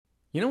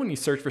You know when you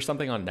search for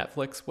something on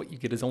Netflix, what you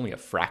get is only a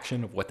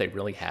fraction of what they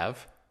really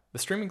have? The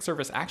streaming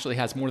service actually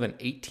has more than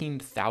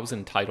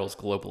 18,000 titles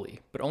globally,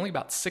 but only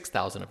about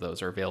 6,000 of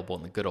those are available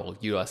in the good old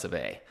US of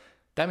A.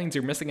 That means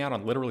you're missing out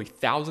on literally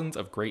thousands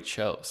of great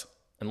shows.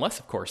 Unless,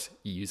 of course,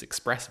 you use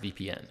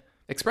ExpressVPN.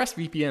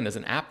 ExpressVPN is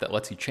an app that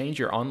lets you change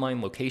your online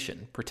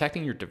location,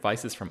 protecting your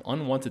devices from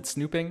unwanted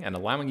snooping and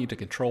allowing you to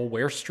control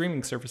where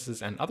streaming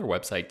services and other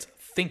websites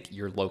think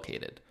you're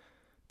located.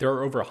 There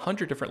are over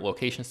 100 different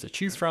locations to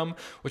choose from,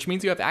 which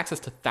means you have access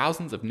to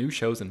thousands of new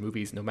shows and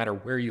movies no matter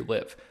where you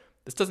live.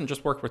 This doesn't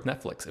just work with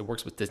Netflix, it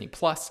works with Disney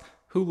Plus,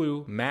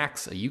 Hulu,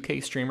 Max, a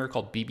UK streamer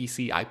called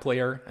BBC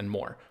iPlayer, and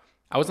more.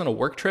 I was on a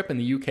work trip in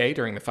the UK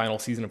during the final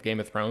season of Game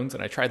of Thrones,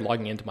 and I tried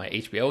logging into my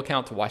HBO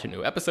account to watch a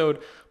new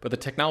episode, but the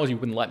technology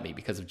wouldn't let me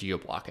because of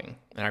geo-blocking.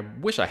 And I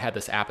wish I had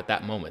this app at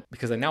that moment,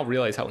 because I now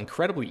realize how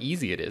incredibly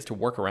easy it is to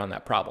work around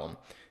that problem.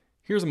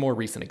 Here's a more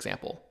recent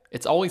example.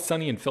 It's Always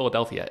Sunny in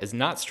Philadelphia is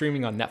not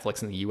streaming on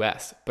Netflix in the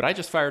US, but I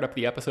just fired up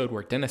the episode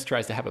where Dennis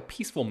tries to have a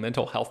peaceful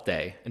mental health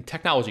day, and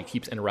technology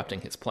keeps interrupting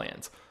his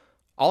plans.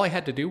 All I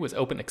had to do was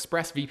open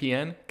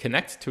ExpressVPN,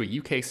 connect to a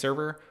UK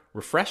server,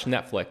 refresh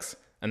Netflix,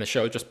 and the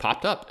show just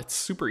popped up. It's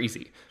super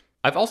easy.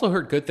 I've also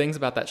heard good things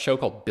about that show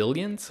called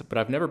Billions, but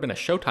I've never been a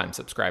Showtime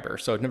subscriber,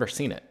 so I've never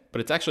seen it.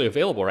 But it's actually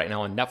available right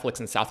now on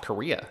Netflix in South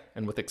Korea,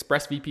 and with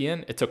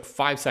ExpressVPN, it took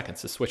 5 seconds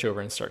to switch over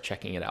and start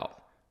checking it out.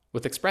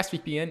 With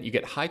ExpressVPN, you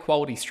get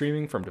high-quality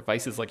streaming from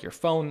devices like your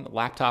phone,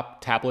 laptop,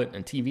 tablet,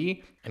 and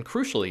TV, and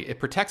crucially, it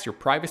protects your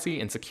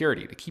privacy and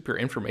security to keep your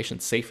information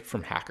safe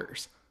from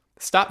hackers.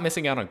 Stop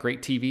missing out on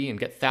great TV and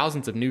get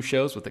thousands of new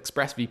shows with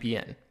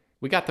ExpressVPN.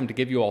 We got them to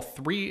give you all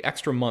 3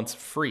 extra months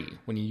free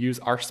when you use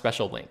our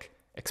special link,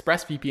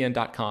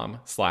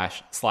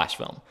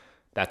 expressvpn.com/slashfilm.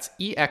 That's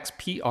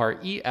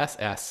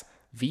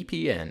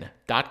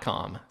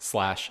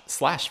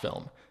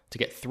expressvpn.com/slashfilm to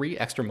get 3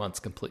 extra months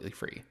completely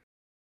free.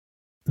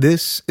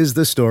 This is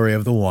the story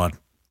of the one.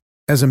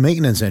 As a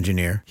maintenance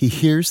engineer, he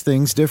hears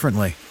things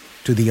differently.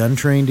 To the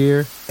untrained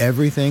ear,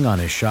 everything on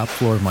his shop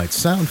floor might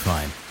sound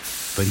fine,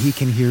 but he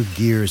can hear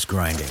gears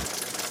grinding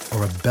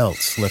or a belt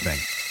slipping.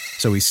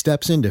 So he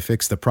steps in to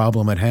fix the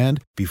problem at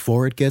hand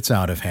before it gets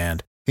out of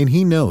hand. And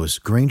he knows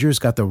Grainger's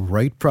got the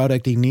right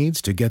product he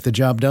needs to get the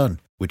job done,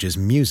 which is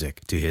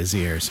music to his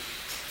ears.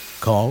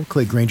 Call,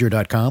 click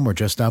Grainger.com, or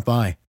just stop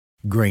by.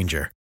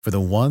 Grainger, for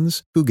the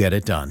ones who get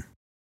it done.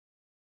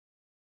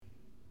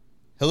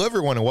 Hello,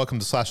 everyone, and welcome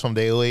to Slash Film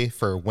Daily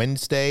for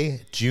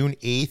Wednesday, June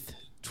 8th,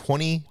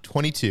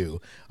 2022.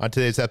 On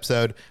today's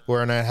episode, we're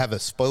going to have a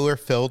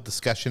spoiler-filled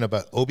discussion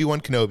about Obi-Wan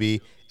Kenobi,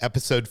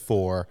 Episode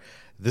 4.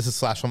 This is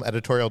Slash Film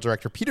editorial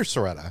director Peter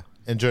Soretta,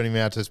 and joining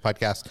me on today's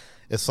podcast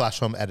is Slash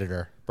Film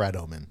editor Brad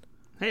Oman.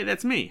 Hey,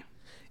 that's me.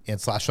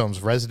 And Slash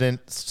Film's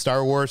resident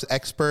Star Wars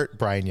expert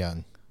Brian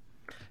Young.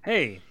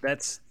 Hey,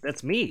 that's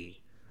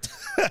me.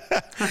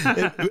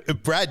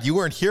 Brad, you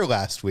weren't here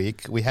last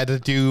week. We had to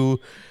do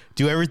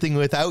everything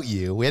without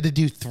you. We had to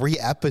do 3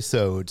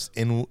 episodes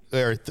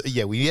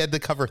we had to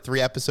cover 3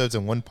 episodes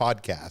in one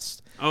podcast.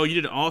 Oh, you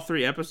did all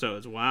 3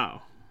 episodes.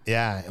 Wow.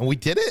 Yeah, and we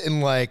did it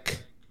in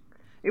It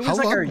was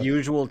like our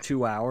usual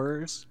 2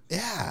 hours.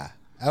 Yeah.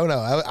 I don't know.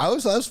 I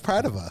was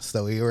proud of us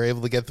that we were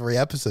able to get 3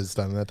 episodes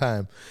done at a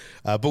time.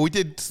 But we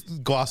did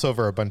gloss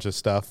over a bunch of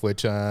stuff,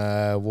 which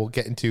we'll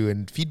get into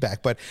in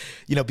feedback. But,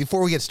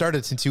 before we get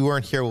started, since you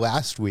weren't here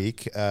last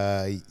week,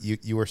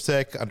 you were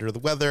sick, under the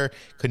weather,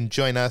 couldn't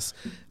join us.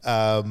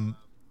 I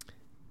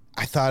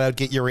thought I'd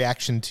get your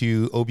reaction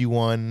to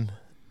Obi-Wan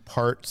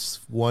parts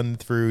 1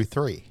 through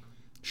 3.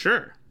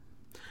 Sure.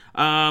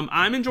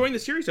 I'm enjoying the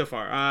series so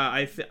far.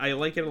 I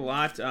like it a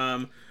lot.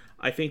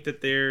 I think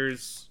that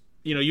there's...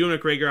 Ewan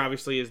McGregor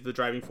obviously is the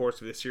driving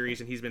force of the series,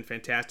 and he's been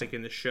fantastic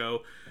in the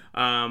show.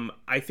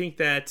 I think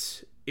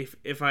that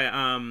if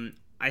I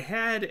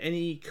had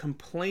any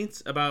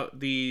complaints about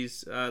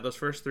those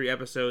first 3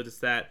 episodes, it's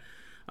that,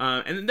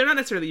 and they're not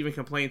necessarily even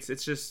complaints.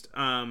 It's just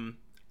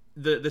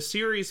the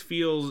series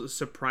feels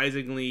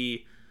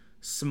surprisingly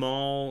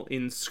small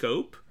in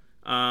scope,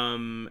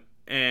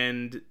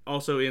 and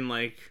also in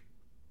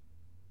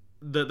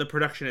the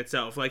production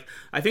itself.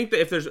 I think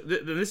that if there's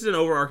this is an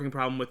overarching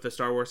problem with the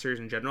Star Wars series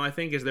in general, I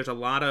think, is there's a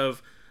lot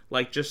of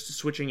just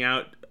switching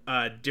out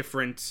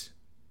different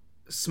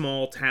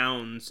small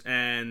towns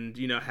and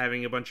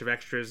having a bunch of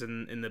extras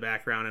in the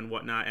background and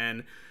whatnot,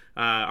 and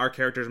our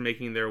characters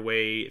making their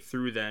way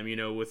through them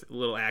with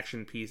little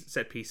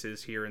set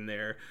pieces here and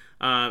there,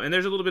 and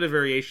there's a little bit of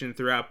variation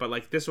throughout,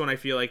 but this one I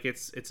feel like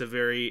it has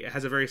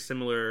a very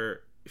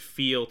similar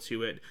feel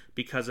to it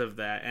because of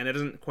that, and it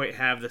doesn't quite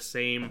have the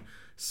same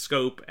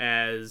scope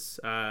as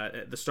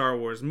the Star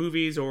Wars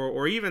movies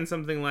or even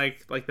something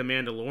like The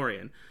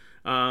Mandalorian.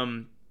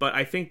 But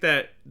I think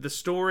that the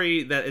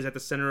story that is at the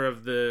center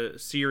of the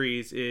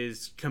series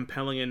is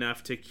compelling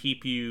enough to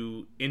keep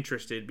you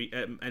interested,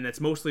 and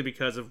that's mostly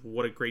because of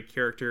what a great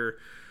character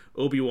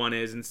Obi-Wan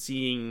is, and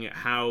seeing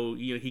how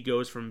he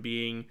goes from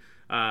being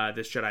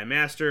this Jedi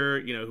Master,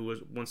 who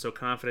was once so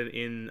confident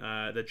in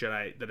the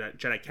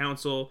Jedi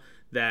Council,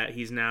 that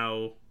he's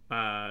now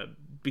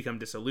become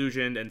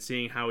disillusioned, and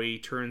seeing how he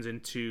turns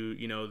into,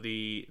 you know,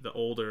 the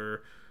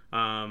older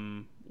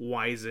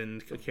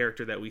wizened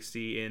character that we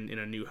see in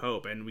A New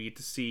Hope, and we get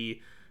to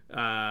see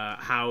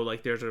how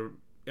like there's a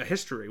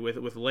history with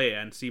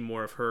Leia, and see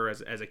more of her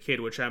as a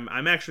kid, which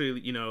I'm actually,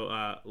 you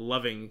know,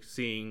 loving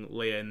seeing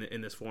Leia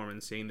in this form,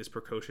 and seeing this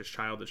precocious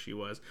child that she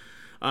was.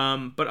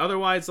 But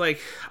otherwise,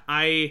 like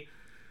I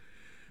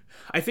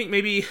think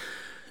maybe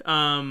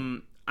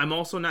I'm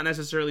also not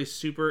necessarily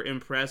super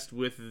impressed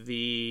with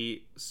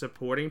the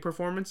supporting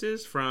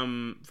performances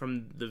from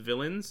the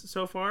villains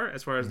so far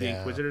as the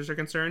Inquisitors are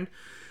concerned.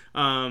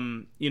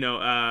 You know,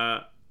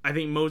 I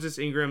think Moses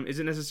Ingram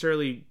isn't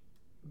necessarily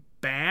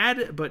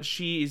bad, but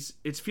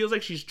it feels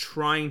like she's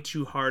trying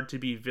too hard to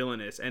be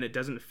villainous, and it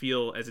doesn't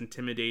feel as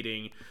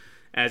intimidating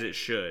as it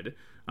should.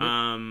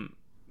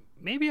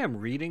 Maybe I'm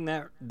reading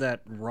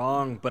that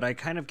wrong, but I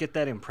kind of get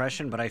that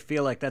impression, but I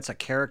feel like that's a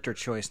character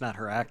choice, not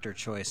her actor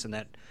choice, and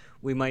that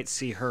we might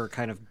see her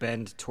kind of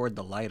bend toward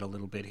the light a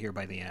little bit here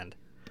by the end.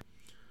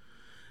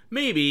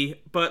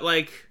 Maybe, but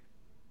like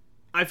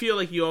I feel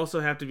like you also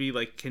have to be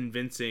like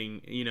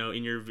convincing, you know,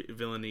 in your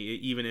villainy,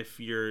 even if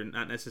you're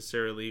not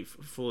necessarily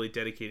fully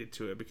dedicated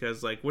to it,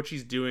 because like what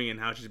she's doing and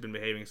how she's been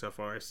behaving so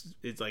far,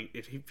 it's like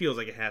it feels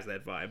like it has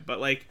that vibe.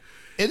 But like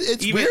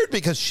it's weird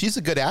because she's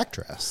a good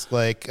actress.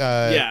 Like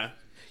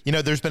you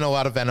know, there's been a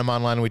lot of venom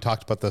online. We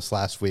talked about this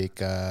last week,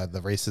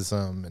 the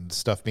racism and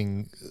stuff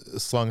being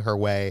slung her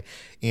way,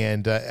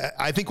 and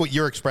I think what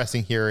you're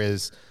expressing here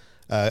is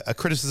a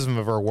criticism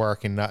of her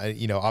work, and not,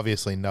 you know,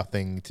 obviously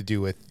nothing to do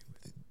with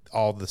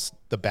all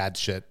the bad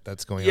shit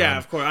that's going on. Yeah,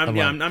 of course. I'm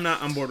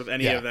not on board with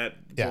any of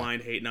that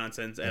blind hate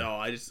nonsense at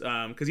all. I just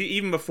because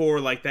even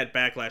before like that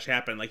backlash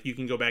happened, like you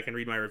can go back and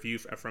read my review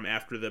from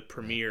after the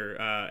premiere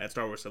at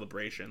Star Wars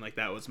Celebration. Like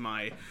that was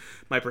my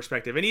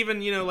perspective. And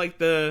even, you know, like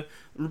the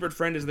Rupert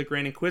Friend is the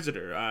Grand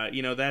Inquisitor.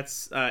 You know,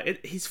 that's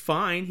he's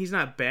fine. He's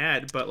not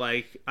bad, but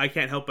like I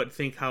can't help but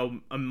think how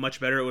much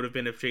better it would have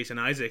been if Jason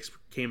Isaacs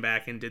came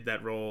back and did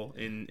that role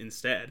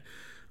instead.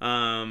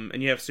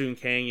 And you have Sung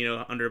Kang, you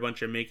know, under a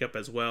bunch of makeup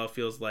as well.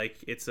 Feels like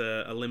it's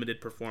a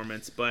limited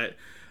performance, but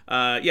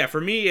yeah,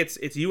 for me,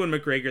 it's Ewan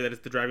McGregor that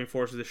is the driving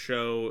force of the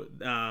show.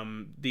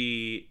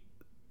 I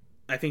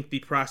think the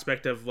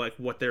prospect of like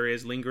what there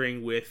is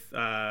lingering with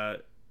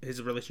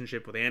his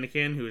relationship with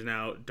Anakin, who is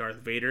now Darth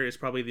Vader, is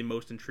probably the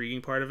most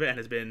intriguing part of it, and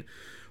has been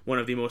one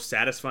of the most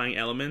satisfying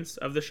elements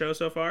of the show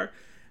so far.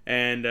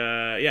 And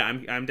yeah,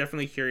 I'm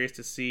definitely curious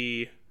to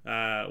see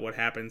what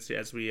happens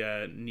as we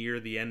near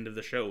the end of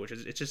the show, which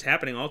is it's just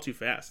happening all too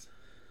fast.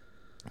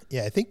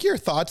 Yeah, I think your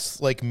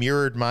thoughts like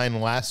mirrored mine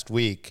last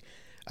week.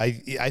 I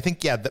think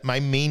that my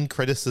main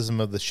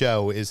criticism of the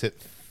show is that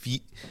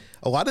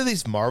a lot of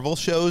these Marvel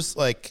shows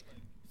like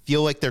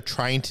feel like they're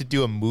trying to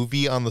do a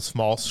movie on the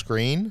small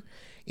screen,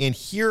 and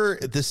here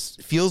this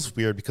feels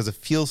weird because it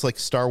feels like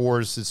Star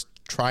Wars is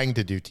trying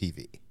to do TV.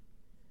 Do you know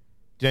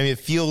what I mean? It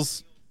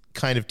feels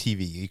kind of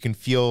TV. You can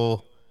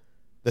feel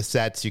the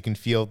sets, you can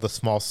feel the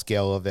small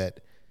scale of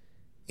it,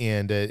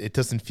 and it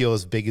doesn't feel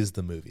as big as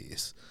the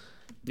movies.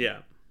 Yeah.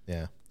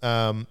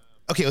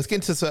 Okay, let's get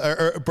into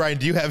this. Brian,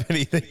 do you have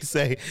anything to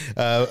say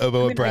about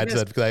what Brad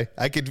said? Because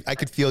I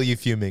could feel you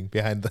fuming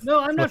behind the. No,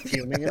 I'm not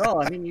fuming at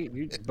all. I mean,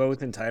 you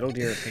both entitled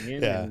to your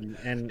opinion,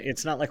 and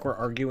it's not like we're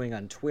arguing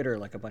on Twitter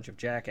like a bunch of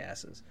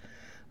jackasses.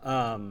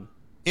 And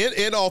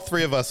all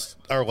three of us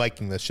are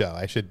liking the show.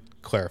 I should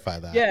clarify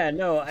that. Yeah,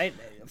 no,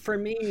 for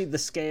me, the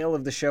scale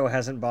of the show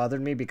hasn't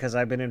bothered me because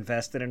I've been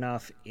invested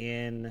enough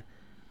in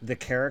the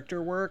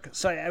character work.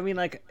 So I mean,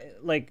 like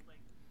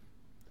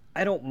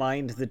I don't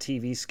mind the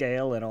TV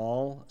scale at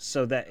all,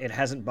 so that it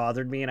hasn't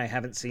bothered me, and I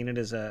haven't seen it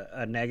as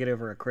a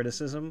negative or a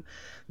criticism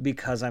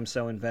because I'm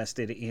so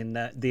invested in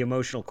the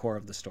emotional core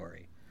of the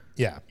story.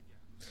 Yeah,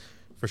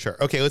 for sure.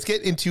 Okay, let's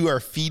get into our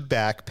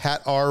feedback.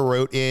 Pat R.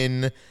 wrote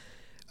in,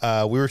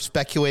 we were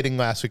speculating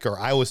last week, or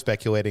I was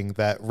speculating,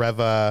 that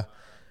Reva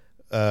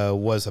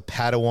was a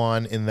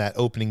Padawan in that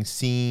opening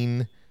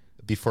scene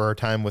before her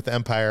time with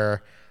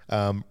Empire.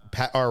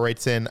 Pat R.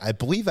 writes in, I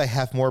believe I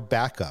have more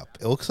backup.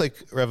 It looks like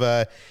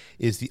Reva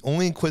is the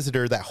only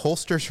Inquisitor that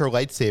holsters her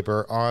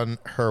lightsaber on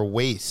her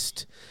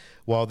waist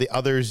while the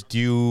others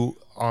do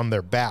on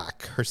their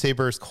back. Her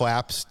saber is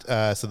collapsed,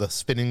 so the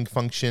spinning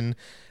function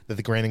that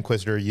the Grand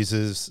Inquisitor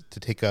uses to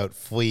take out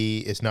Flea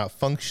is not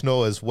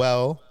functional as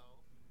well.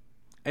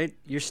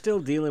 You're still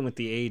dealing with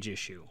the age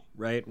issue,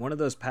 right? One of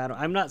those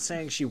I'm not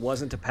saying she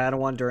wasn't a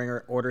Padawan during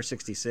her Order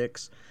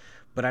 66,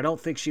 but I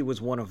don't think she was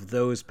one of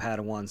those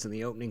Padawans in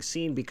the opening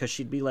scene because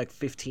she'd be like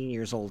 15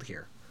 years old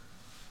here.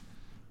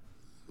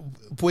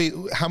 Wait,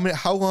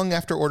 how long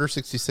after Order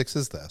 66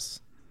 is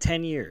this?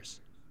 10 years.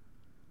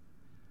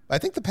 I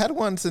think the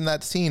Padawans in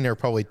that scene are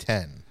probably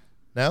 10.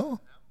 No?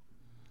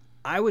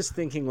 I was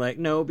thinking like,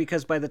 no,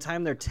 because by the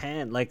time they're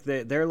 10, like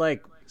they're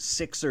like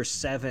 6 or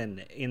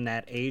 7 in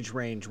that age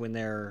range when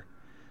they're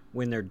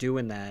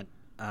doing that,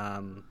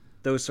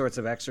 those sorts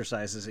of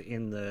exercises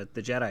in the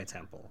Jedi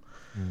Temple.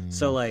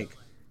 So like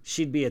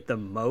she'd be at the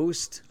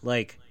most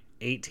like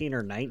 18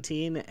 or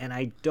 19, and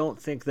I don't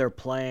think they're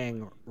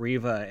playing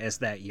Reva as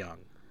that young.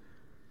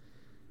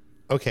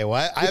 Okay,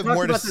 well, I We have talked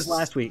more to about this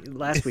last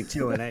week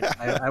too, and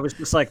I was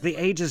just like, the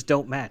ages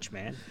don't match,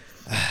 man.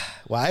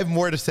 Well, I have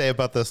more to say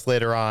about this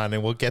later on,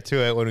 and we'll get to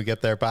it when we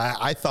get there. But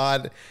I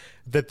thought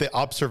that the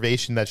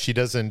observation that she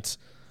doesn't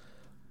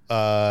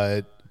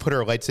put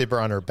her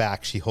lightsaber on her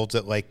back, she holds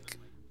it like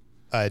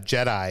a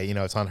Jedi,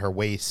 it's on her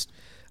waist,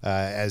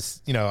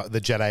 as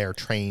the Jedi are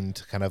trained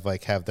to kind of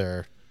like have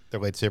their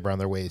lightsaber on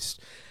their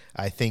waist.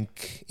 I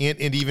think,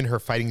 and even her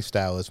fighting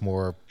style is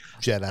more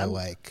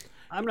Jedi-like.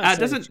 I'm not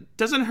saying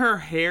doesn't her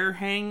hair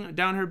hang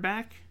down her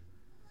back?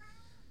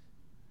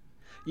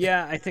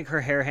 Yeah, I think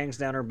her hair hangs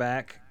down her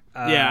back.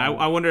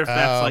 I wonder if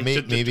that's like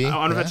maybe. I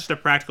wonder if that's just a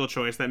practical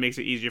choice that makes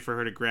it easier for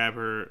her to grab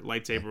her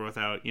lightsaber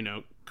without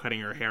cutting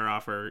her hair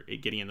off or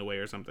it getting in the way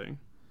or something.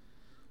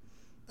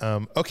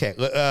 Okay,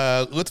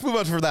 let's move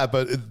on from that,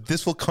 but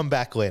this will come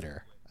back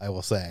later, I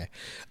will say.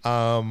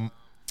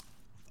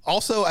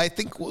 Also, I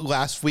think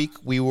last week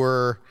we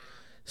were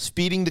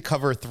speeding to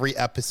cover 3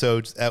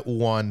 episodes at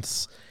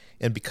once,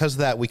 and because of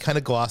that, we kind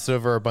of glossed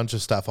over a bunch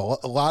of stuff. A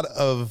lot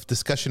of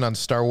discussion on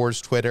Star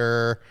Wars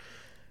Twitter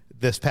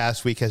this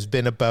past week has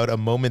been about a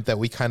moment that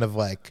we kind of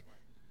like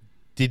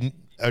didn't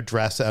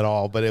address at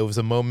all, but it was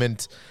a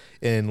moment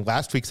in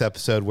last week's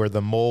episode where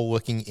the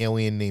mole-looking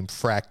alien named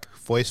Freck,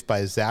 voiced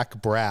by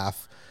Zach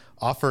Braff,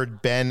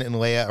 offered Ben and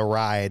Leia a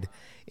ride,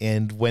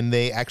 and when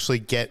they actually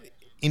get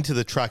into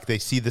the truck, they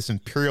see this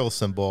Imperial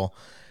symbol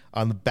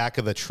on the back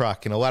of the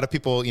truck, and a lot of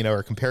people,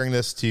 are comparing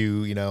this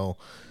to,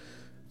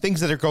 things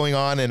that are going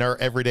on in our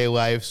everyday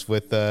lives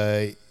with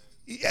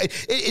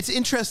it's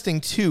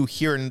interesting too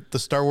here in the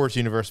Star Wars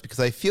universe, because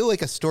I feel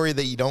like a story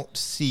that you don't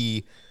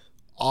see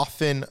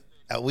often,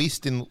 at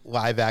least in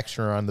live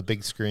action or on the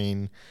big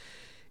screen,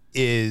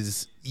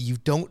 is you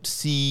don't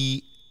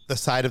see the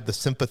side of the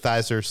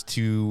sympathizers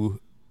to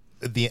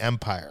the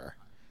Empire.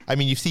 I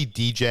mean, you see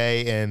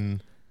DJ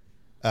in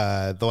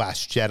The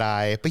Last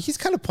Jedi, but he's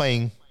kind of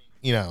playing,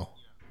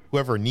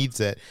 whoever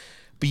needs it.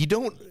 But you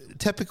don't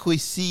typically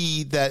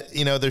see that,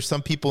 there's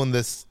some people in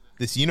this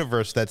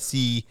universe that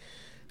see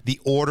the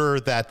order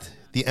that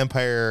the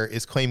Empire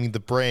is claiming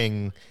to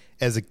bring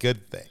as a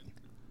good thing.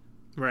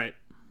 Right.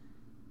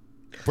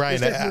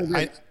 Brian,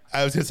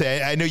 I was going to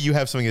say, I know you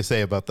have something to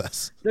say about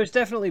this. There's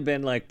definitely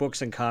been like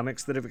books and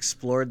comics that have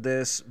explored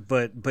this,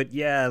 but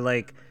yeah,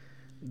 like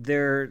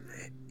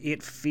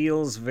it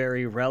feels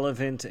very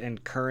relevant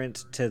and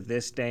current to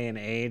this day and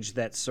age.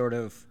 That sort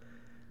of,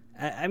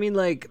 I mean,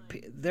 like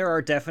there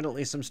are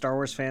definitely some Star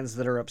Wars fans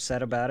that are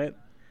upset about it,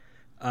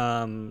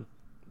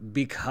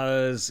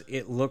 because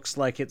it looks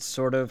like it's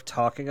sort of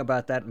talking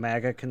about that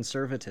MAGA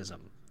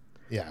conservatism.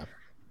 Yeah.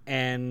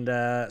 And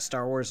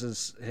Star Wars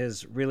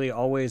has really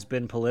always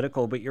been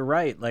political, but you're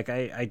right. Like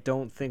I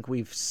don't think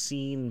we've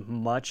seen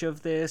much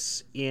of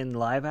this in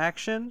live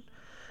action.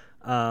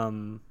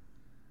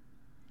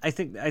 I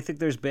think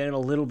there's been a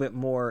little bit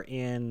more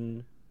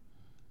in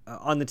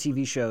on the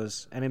TV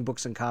shows and in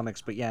books and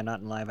comics, but yeah, not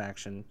in live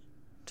action,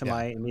 to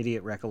my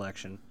immediate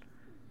recollection.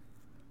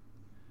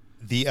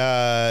 The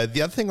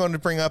other thing I wanted to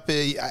bring up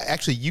is,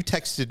 actually, you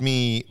texted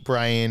me,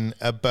 Brian,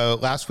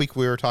 about last week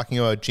we were talking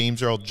about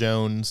James Earl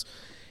Jones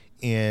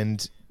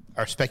and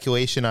our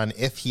speculation on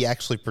if he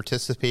actually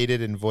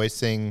participated in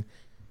voicing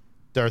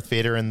Darth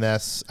Vader in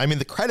this. I mean,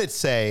 the credits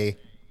say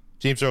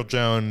James Earl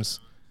Jones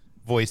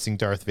voicing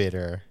Darth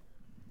Vader,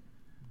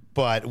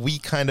 but we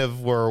kind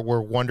of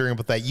were wondering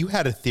about that. You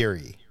had a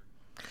theory.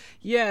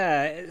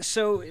 Yeah,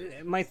 so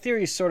my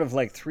theory is sort of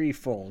like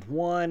threefold.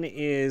 One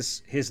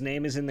is his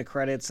name is in the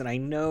credits, and I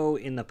know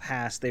in the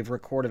past they've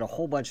recorded a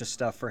whole bunch of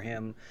stuff for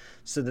him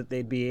so that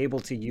they'd be able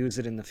to use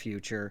it in the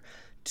future.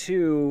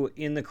 Two,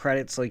 in the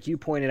credits, like you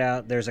pointed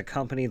out, there's a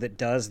company that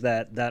does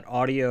that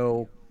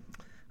audio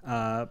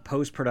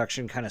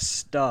post-production kind of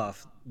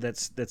stuff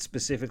that's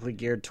specifically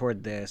geared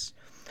toward this.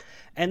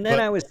 And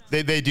then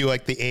they do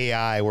like the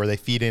AI where they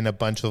feed in a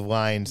bunch of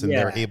lines and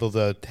they're able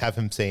to have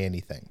him say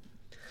anything.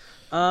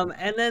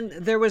 And then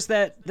there was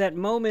that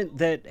moment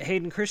that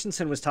Hayden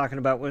Christensen was talking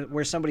about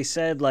where somebody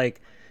said,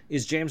 like,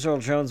 is James Earl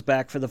Jones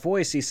back for the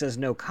voice? He says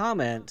no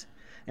comment.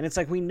 And it's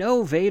like, we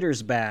know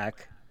Vader's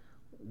back.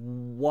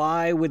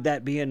 Why would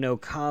that be a no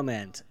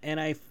comment? And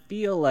I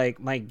feel like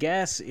my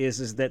guess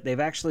is that they've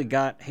actually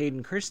got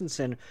Hayden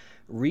Christensen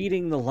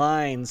reading the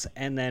lines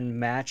and then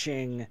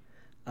matching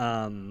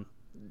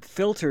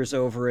filters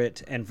over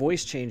it and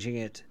voice changing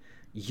it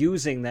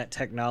using that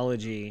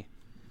technology.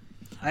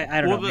 I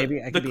don't know.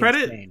 Maybe I could be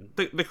insane.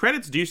 The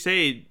credits do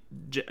say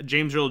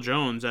James Earl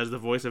Jones as the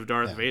voice of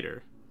Darth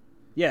Vader.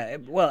 Yeah,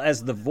 well,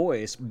 as the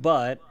voice,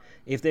 but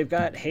if they've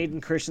got Hayden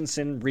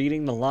Christensen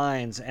reading the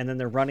lines and then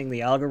they're running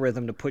the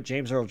algorithm to put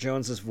James Earl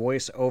Jones's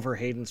voice over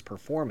Hayden's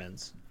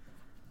performance.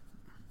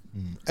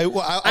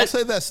 I'll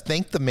say this.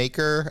 Thank the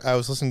Maker. I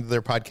was listening to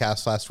their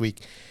podcast last week,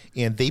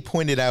 and they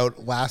pointed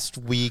out last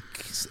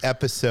week's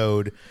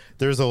episode,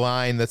 there's a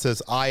line that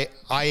says, I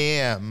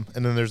am,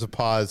 and then there's a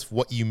pause,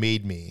 what you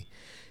made me.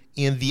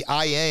 And the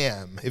I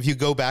am, if you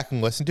go back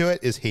and listen to it,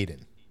 is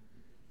Hayden.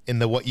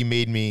 And the what you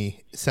made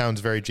me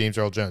sounds very James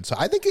Earl Jones. So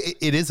I think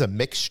it is a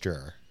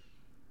mixture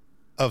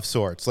of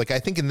sorts. Like I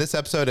think in this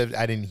episode,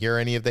 I didn't hear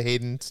any of the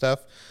Hayden stuff,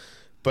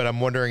 but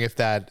I'm wondering if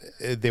that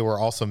they were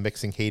also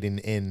mixing Hayden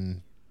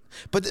in.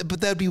 But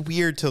that'd be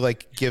weird to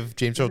like give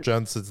James Earl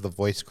Jones as the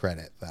voice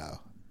credit though.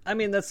 I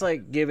mean, that's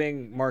like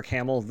giving Mark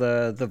Hamill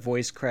the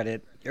voice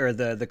credit or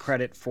the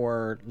credit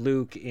for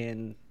Luke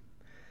in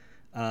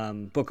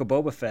Book of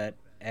Boba Fett,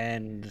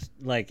 and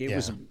like it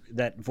was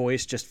that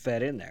voice just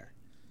fed in there.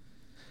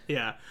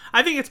 Yeah,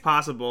 I think it's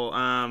possible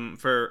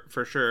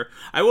for sure.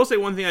 I will say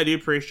one thing I do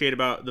appreciate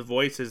about the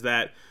voice is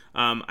that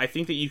I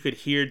think that you could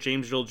hear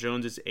James Earl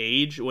Jones'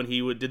 age when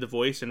he did the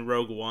voice in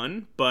Rogue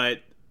One, but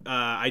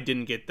I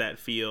didn't get that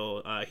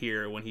feel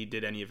here when he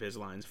did any of his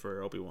lines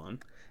for Obi-Wan.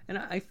 And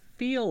I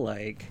feel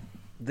like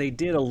they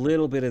did a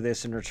little bit of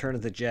this in Return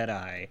of the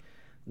Jedi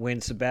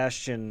when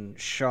Sebastian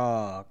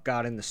Shaw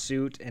got in the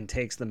suit and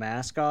takes the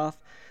mask off.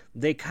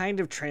 They kind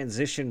of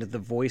transitioned the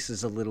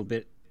voices a little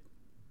bit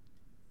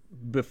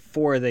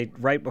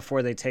right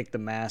before they take the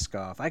mask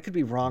off. I could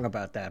be wrong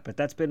about that, but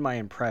that's been my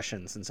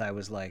impression since I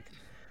was like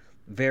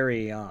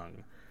very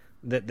young,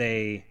 that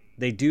they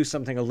do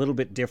something a little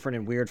bit different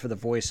and weird for the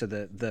voice, so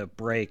the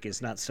break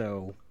is not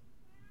so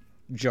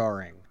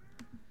jarring.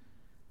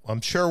 Well,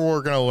 I'm sure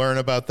we're going to learn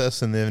about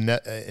this in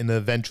the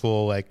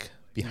eventual like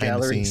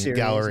behind the scenes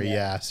gallery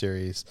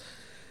series.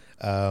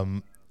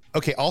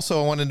 Okay.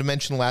 Also, I wanted to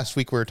mention last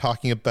week we were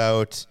talking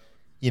about,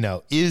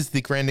 is the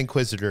Grand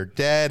Inquisitor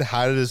dead?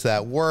 How does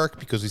that work?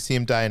 Because we see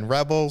him die in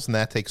Rebels, and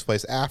that takes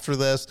place after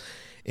this.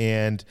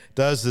 And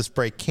does this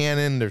break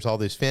canon? There's all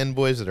these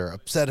fanboys that are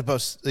upset about,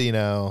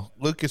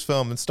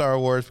 Lucasfilm and Star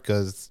Wars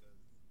because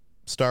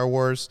Star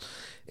Wars.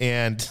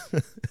 And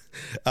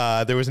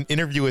there was an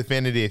interview with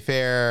Vanity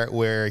Fair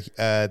where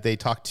they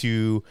talked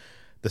to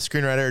the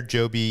screenwriter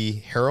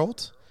Joby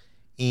Harold,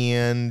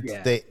 and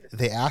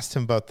they asked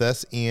him about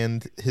this,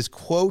 and his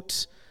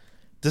quote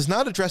does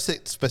not address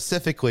it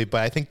specifically,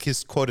 but I think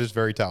his quote is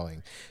very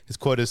telling. His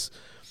quote is,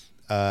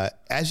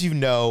 as you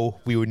know,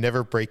 we would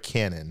never break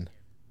canon.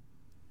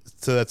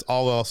 So that's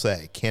all I'll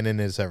say. Canon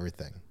is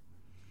everything.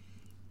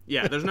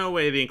 Yeah, there's no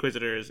way the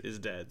Inquisitor is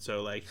dead.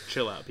 So, like,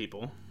 chill out,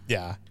 people.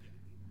 Yeah.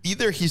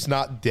 Either he's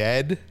not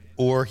dead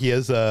or he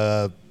has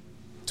a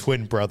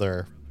twin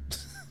brother.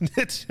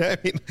 I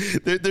mean,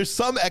 there's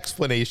some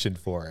explanation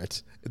for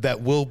it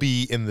that will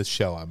be in the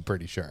show, I'm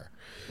pretty sure.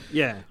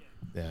 Yeah.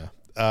 Yeah.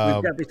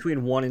 We've got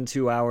between 1 and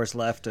 2 hours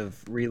left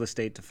of real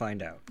estate to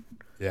find out.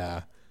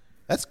 Yeah.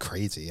 That's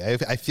crazy.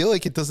 I feel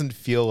like it doesn't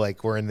feel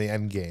like we're in the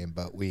end game,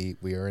 but we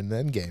are in the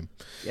end game.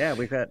 Yeah,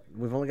 we've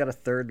only got a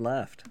third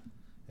left.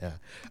 Yeah.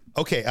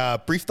 Okay,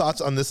 brief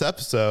thoughts on this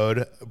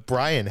episode.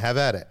 Brian, have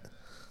at it.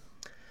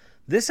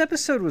 This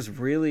episode was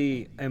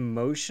really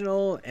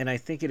emotional, and I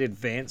think it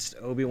advanced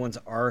Obi-Wan's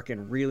arc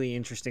in really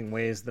interesting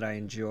ways that I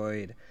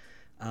enjoyed.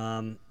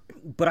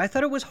 But I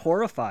thought it was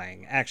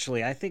horrifying,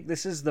 actually. I think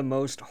this is the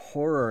most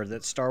horror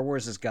that Star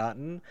Wars has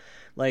gotten.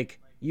 Like,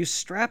 you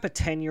strap a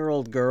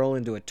 10-year-old girl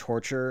into a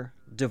torture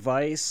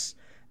device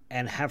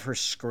and have her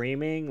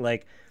screaming.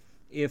 Like,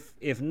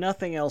 if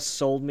nothing else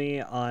sold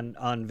me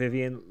on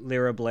Vivian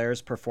Lyra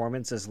Blair's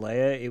performance as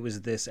Leia, it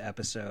was this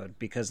episode,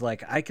 because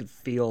like I could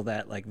feel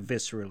that like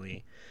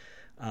viscerally.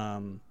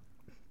 And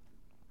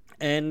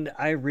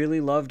I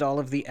really loved all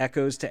of the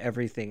echoes to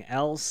everything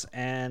else,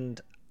 and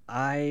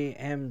I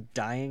am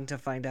dying to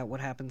find out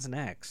what happens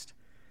next.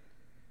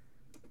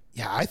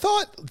 Yeah, I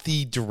thought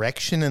the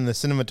direction and the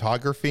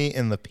cinematography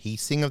and the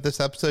pacing of this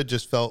episode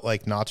just felt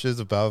like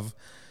notches above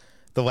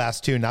the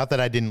last two. Not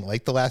that I didn't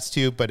like the last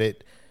two, but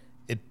it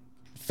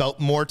felt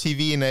more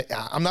TV, and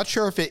I'm not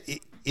sure if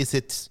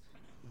it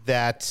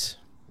that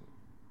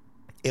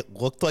it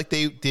looked like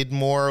they did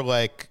more,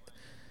 like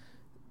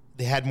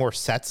they had more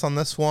sets on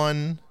this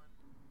one,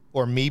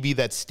 or maybe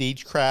that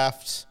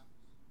stagecraft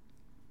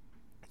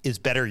is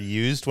better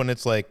used when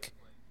it's like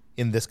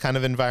in this kind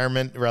of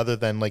environment rather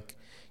than like,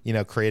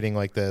 creating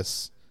like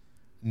this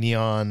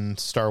neon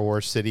Star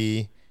Wars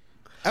city.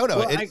 I don't know.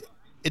 Well,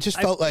 it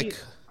just felt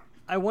like.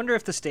 I wonder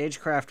if the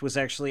stagecraft was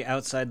actually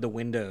outside the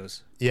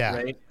windows. Yeah.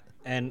 Right.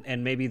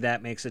 And maybe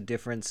that makes a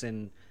difference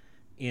in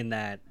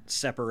that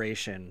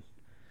separation,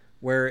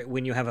 where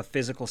when you have a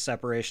physical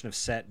separation of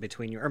set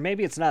between you, or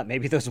maybe it's not.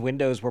 Maybe those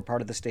windows were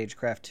part of the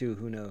stagecraft too.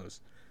 Who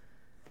knows?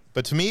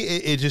 But to me,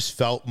 it just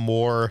felt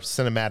more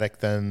cinematic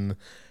than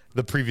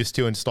the previous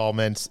two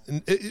installments.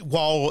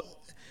 While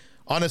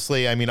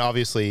honestly, I mean,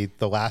 obviously,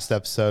 the last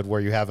episode where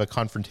you have a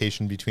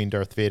confrontation between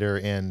Darth Vader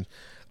and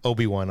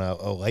Obi-Wan, a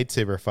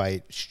lightsaber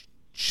fight,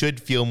 should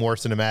feel more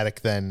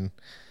cinematic than,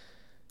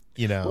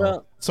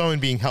 someone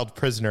being held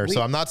prisoner.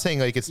 So I'm not saying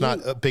like it's not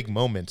a big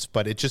moment,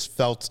 but it just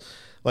felt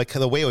like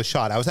the way it was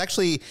shot. I was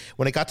actually,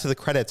 when I got to the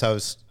credits, I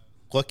was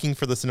looking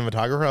for the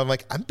cinematographer. I'm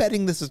like, I'm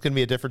betting this is going to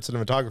be a different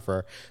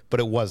cinematographer, but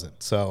it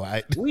wasn't. So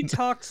we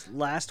talked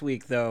last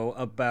week though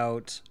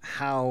about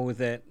how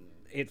that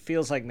it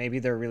feels like maybe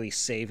they're really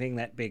saving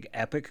that big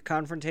epic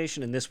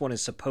confrontation, and this one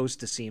is supposed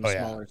to seem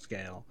smaller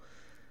scale,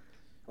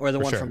 or the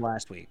one from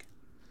last week.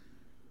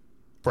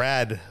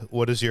 Brad,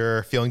 what is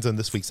your feelings on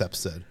this week's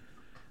episode?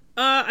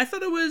 I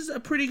thought it was a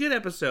pretty good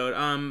episode.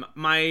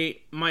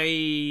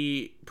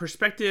 My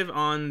perspective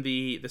on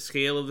the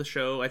scale of the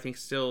show, I think,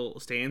 still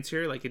stands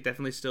here. Like, it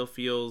definitely still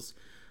feels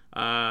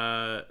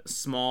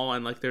small,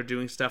 and like they're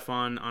doing stuff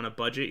on a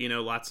budget. You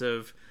know, lots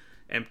of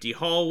empty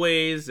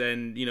hallways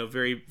and, you know,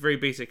 very very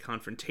basic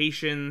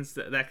confrontations,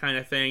 that kind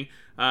of thing.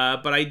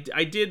 But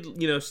I did,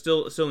 you know,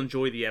 still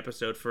enjoy the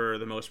episode for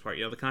the most part.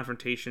 You know, the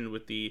confrontation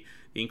with the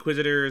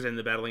Inquisitors and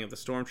the battling of the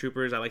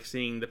Stormtroopers. I like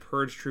seeing the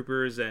Purge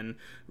Troopers, and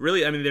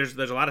really, I mean, there's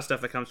a lot of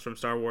stuff that comes from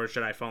Star Wars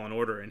Jedi Fallen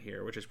Order in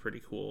here, which is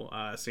pretty cool.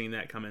 Seeing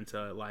that come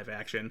into live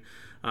action,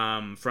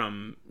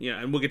 from, you know,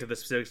 and we'll get to the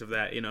specifics of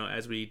that, you know,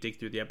 as we dig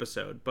through the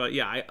episode. But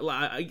yeah,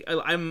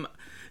 I'm.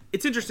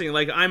 It's interesting.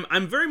 Like,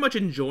 I'm very much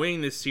enjoying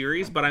this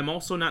series, but I'm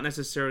also not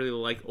necessarily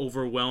like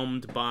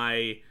overwhelmed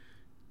by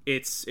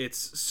its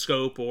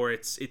scope or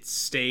its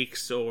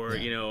stakes or,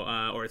 you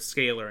know, or its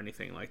scale or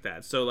anything like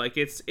that. So like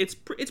it's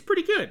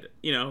pretty good,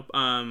 you know.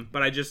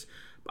 But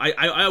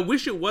I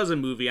wish it was a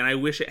movie, and I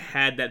wish it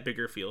had that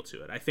bigger feel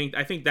to it. I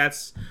think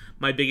that's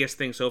my biggest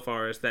thing so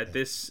far, is that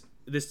this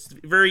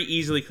very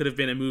easily could have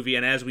been a movie,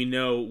 and as we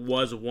know,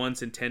 was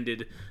once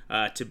intended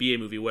to be a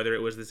movie, whether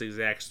it was this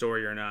exact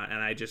story or not.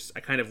 And I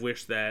kind of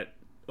wish that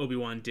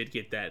Obi-Wan did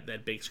get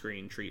that big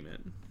screen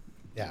treatment.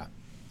 Yeah.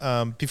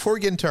 Before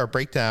we get into our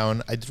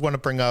breakdown, I just want to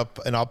bring up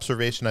an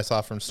observation I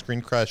saw from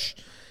Screen Crush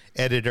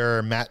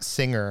editor Matt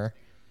Singer,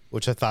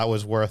 which I thought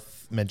was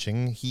worth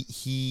mentioning.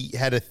 He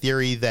had a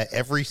theory that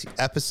every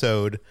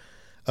episode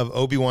of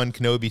Obi-Wan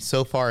Kenobi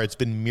so far, it's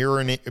been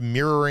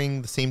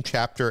mirroring the same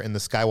chapter in the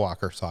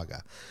Skywalker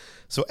saga.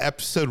 So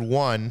episode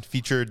 1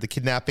 featured the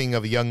kidnapping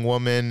of a young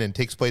woman and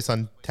takes place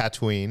on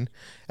Tatooine.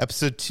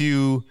 Episode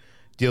 2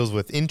 deals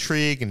with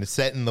intrigue and is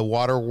set in the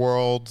water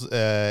world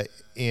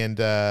and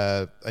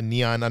a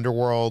neon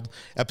underworld.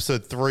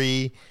 Episode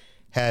 3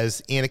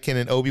 has Anakin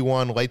and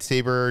Obi-Wan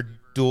lightsaber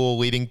duel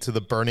leading to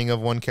the burning of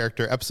one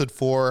character. Episode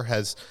 4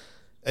 has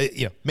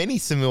many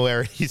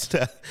similarities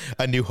to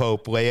A New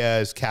Hope. Leia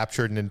is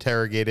captured and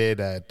interrogated.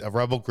 A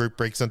rebel group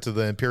breaks into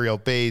the Imperial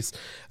base.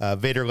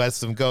 Vader lets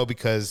them go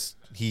because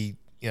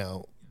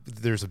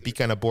there's a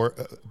beacon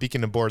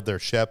aboard their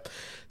ship.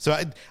 So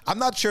I'm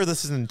not sure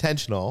this is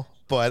intentional,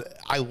 but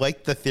I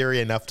like the theory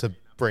enough to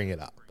bring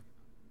it up.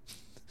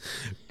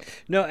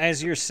 No,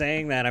 as you're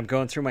saying that, I'm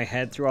going through my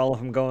head through all of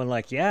them, going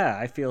like, yeah,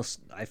 I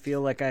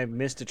feel like I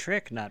missed a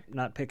trick,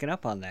 not picking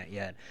up on that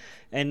yet.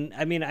 And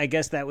I mean, I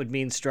guess that would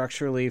mean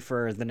structurally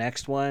for the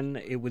next one,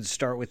 it would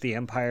start with the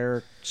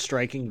Empire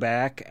striking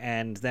back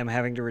and them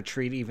having to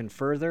retreat even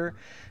further,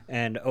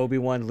 and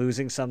Obi-Wan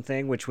losing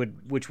something, which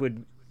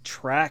would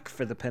track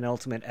for the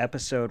penultimate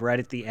episode right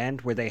at the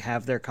end where they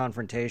have their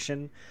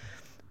confrontation,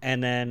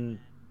 and then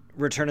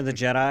Return of the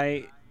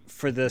Jedi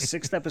for the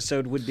 6th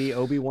episode would be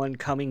Obi-Wan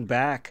coming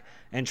back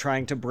and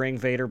trying to bring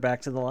Vader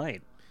back to the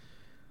light.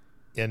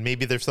 And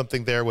maybe there's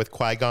something there with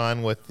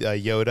Qui-Gon, with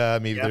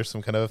Yoda. Maybe there's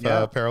some kind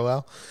of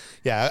parallel.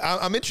 Yeah,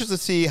 I'm interested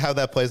to see how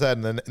that plays out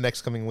in the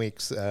next coming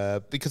weeks,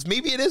 because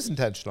maybe it is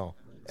intentional.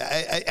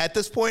 At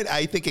this point,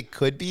 I think it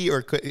could be,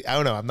 or could,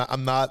 I don't know.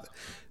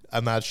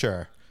 I'm not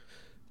sure.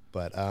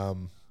 But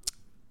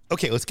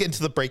okay, let's get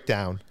into the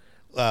breakdown.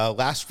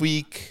 Last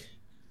week.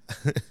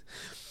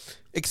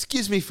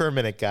 Excuse me for a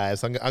minute,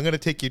 guys. I'm going to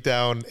take you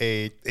down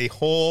a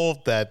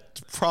hole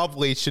that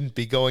probably shouldn't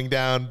be going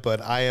down,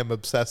 but I am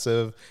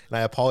obsessive, and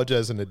I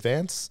apologize in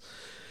advance.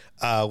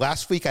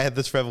 Last week, I had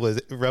this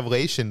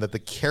revelation that the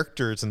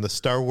characters in the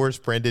Star Wars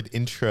branded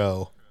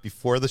intro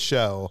before the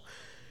show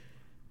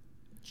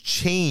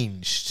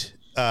changed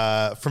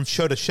from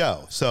show to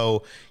show.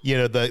 So,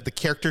 the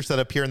characters that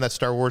appear in that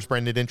Star Wars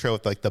branded intro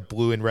with like the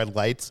blue and red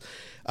lights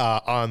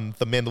on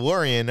The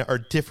Mandalorian are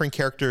different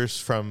characters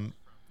from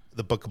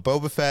the Book of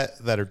Boba Fett,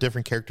 that are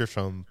different characters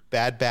from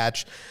Bad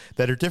Batch,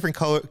 that are different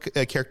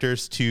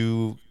characters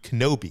to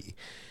Kenobi.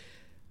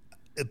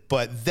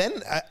 But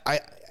then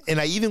I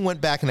even went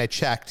back and I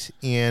checked,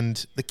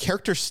 and the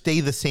characters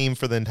stay the same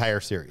for the entire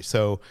series.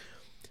 So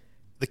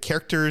the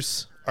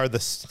characters are the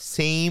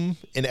same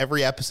in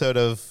every episode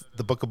of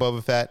the Book of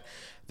Boba Fett.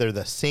 They're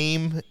the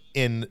same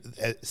in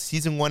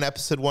season 1,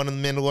 episode 1 of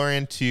The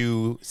Mandalorian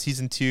to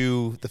season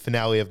 2, the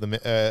finale of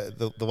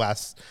the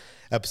last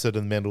episode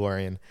of The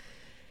Mandalorian.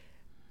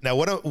 Now,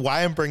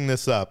 why I'm bringing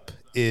this up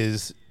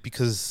is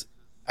because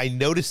I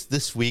noticed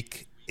this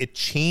week it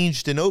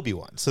changed in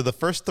Obi-Wan. So the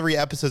first 3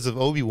 episodes of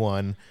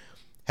Obi-Wan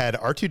had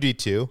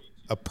R2-D2,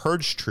 a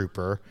Purge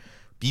Trooper,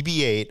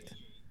 BB-8,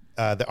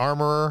 the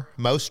Armorer,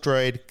 Mouse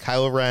Droid,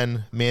 Kylo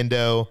Ren,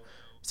 Mando,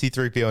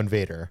 C-3PO, and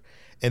Vader.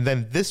 And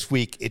then this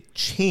week it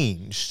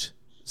changed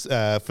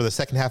for the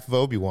second half of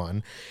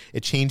Obi-Wan.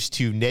 It changed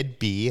to Ned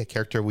B, a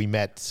character we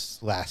met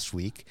last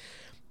week.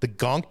 The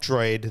Gonk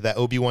droid that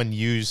Obi-Wan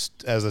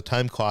used as a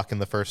time clock in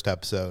the first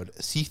episode,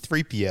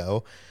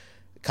 C-3PO,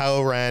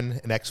 Kylo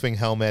Ren, an X-Wing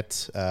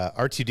helmet,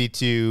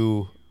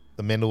 R2-D2,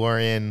 the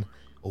Mandalorian,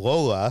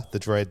 Lola, the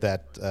droid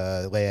that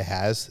Leia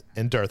has,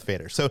 and Darth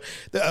Vader. So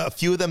a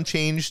few of them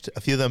changed, a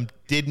few of them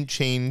didn't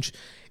change.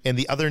 And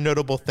the other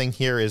notable thing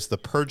here is the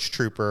Purge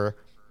Trooper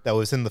that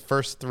was in the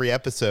first 3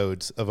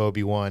 episodes of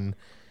Obi-Wan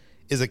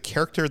is a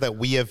character that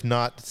we have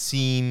not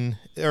seen,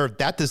 or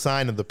that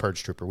design of the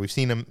Purge Trooper. We've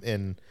seen him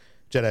in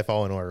Jedi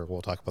Fallen Order.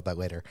 We'll talk about that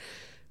later.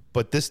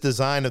 But this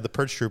design of the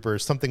Purge Trooper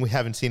is something we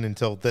haven't seen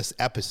until this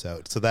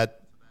episode. So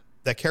that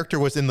character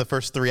was in the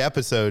first 3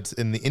 episodes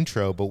in the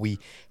intro, but we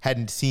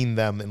hadn't seen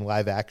them in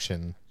live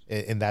action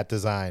in that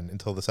design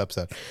until this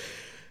episode.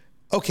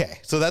 Okay,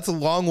 so that's a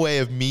long way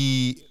of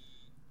me.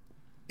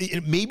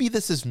 Maybe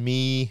this is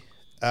me.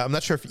 I'm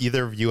not sure if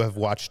either of you have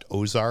watched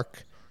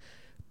Ozark,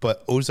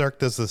 but Ozark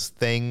does this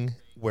thing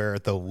where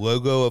the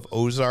logo of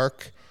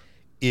Ozark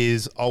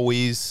is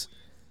always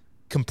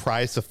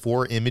comprised of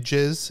 4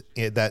 images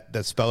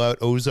that spell out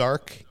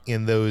Ozark.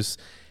 And those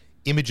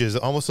images,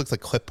 it almost looks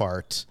like clip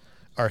art,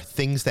 are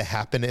things that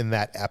happen in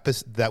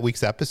that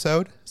week's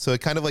episode. So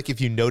it kind of like,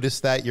 if you notice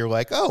that, you're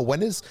like, oh,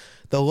 when is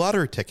the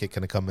lottery ticket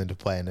going to come into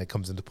play? And it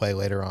comes into play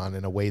later on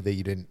in a way that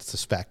you didn't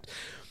suspect.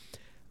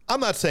 I'm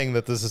not saying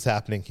that this is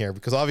happening here,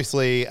 because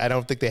obviously I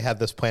don't think they had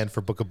this planned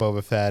for Book of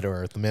Boba Fett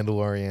or The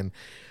Mandalorian.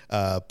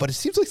 But it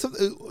seems like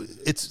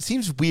it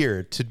seems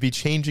weird to be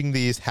changing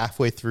these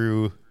halfway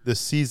through this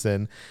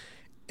season.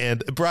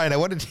 And Brian, I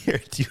wanted to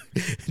hear,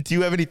 do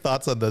you have any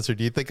thoughts on this, or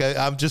do you think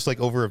I'm just like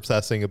over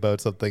obsessing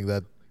about something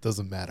that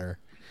doesn't matter?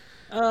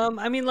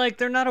 I mean, like,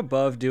 they're not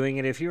above doing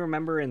it. If you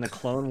remember in the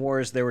Clone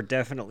Wars, there were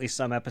definitely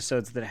some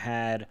episodes that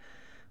had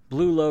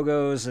blue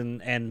logos,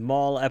 and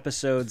Maul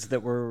episodes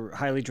that were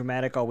highly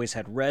dramatic always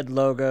had red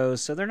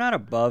logos. So they're not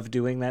above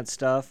doing that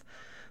stuff.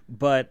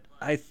 But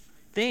I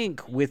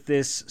think with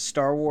this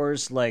Star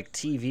Wars like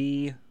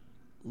TV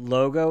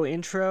logo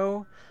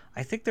intro,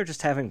 I think they're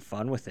just having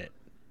fun with it.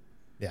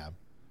 Yeah.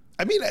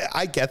 I mean,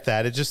 I get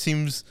that. It just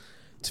seems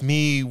to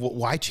me,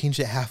 why change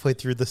it halfway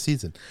through the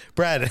season?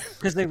 Brad.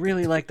 Because they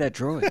really like that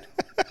droid.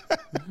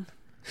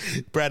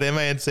 Brad, am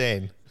I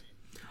insane?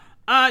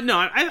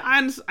 No,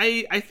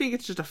 I think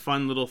it's just a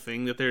fun little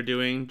thing that they're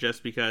doing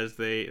just because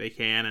they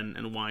can,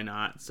 and why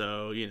not?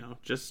 So,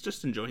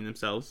 just enjoying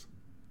themselves.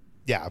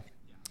 Yeah.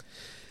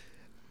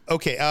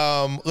 Okay,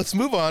 let's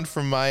move on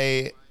from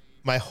my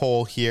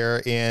hole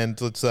here, and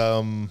let's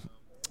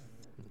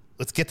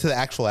get to the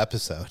actual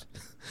episode.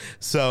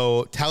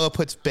 So Tala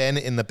puts Ben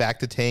in the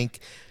bacta tank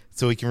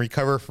so he can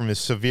recover from his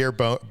severe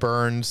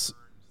burns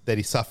that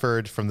he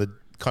suffered from the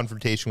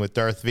confrontation with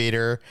Darth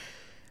Vader.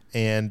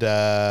 And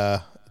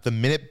the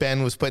minute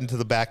Ben was put into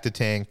the bacta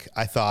tank,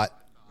 I thought,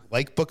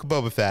 like Book of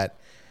Boba Fett,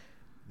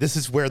 this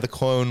is where the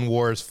Clone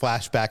Wars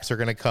flashbacks are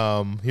going to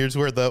come. Here's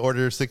where the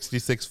Order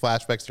 66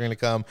 flashbacks are going to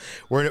come.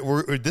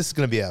 This is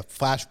going to be a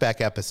flashback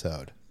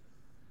episode.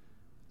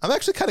 I'm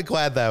actually kind of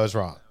glad that I was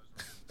wrong.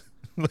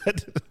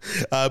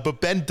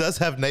 But Ben does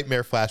have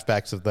nightmare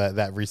flashbacks of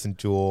that recent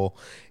duel,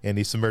 and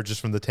he submerges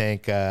from the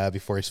tank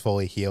before he's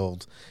fully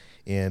healed.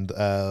 And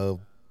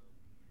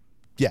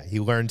he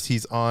learns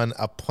he's on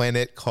a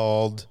planet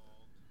called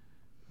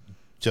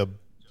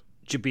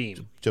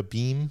Jabiim.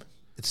 Jabiim.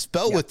 It's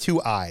spelled with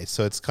 2 I's,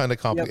 so it's kind of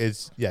complicated.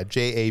 Yep. It's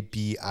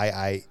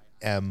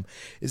Jabiim.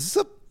 Is this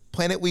a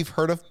planet we've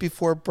heard of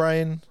before,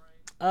 Brian?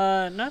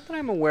 Not that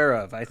I'm aware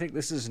of. I think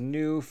this is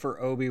new for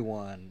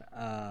Obi-Wan.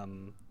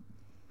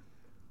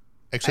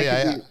 Actually,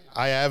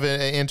 I have an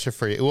answer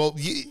for you. Well,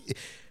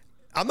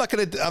 I'm not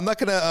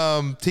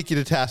gonna take you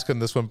to task on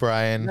this one,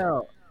 Brian.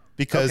 No,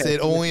 because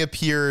it only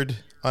appeared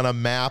on a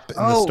map in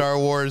the Star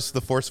Wars: The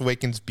Force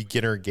Awakens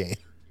beginner game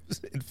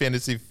in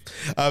Fantasy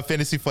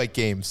Flight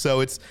games. So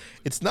it's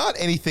not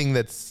anything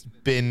that's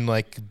been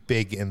like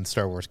big in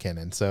Star Wars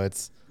canon. So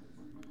it's.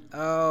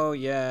 Oh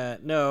yeah,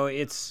 no,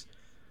 it's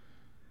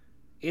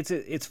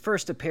its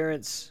first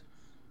appearance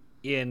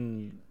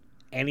in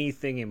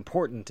anything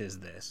important is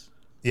this.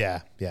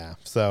 Yeah.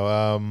 So,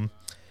 and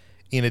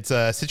it's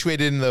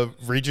situated in the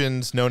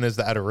regions known as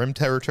the Outer Rim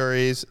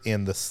territories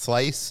and the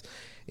Slice.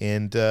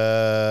 And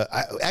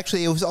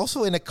actually, it was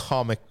also in a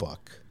comic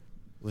book.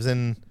 It was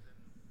in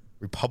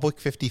Republic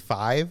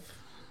 55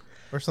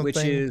 or something.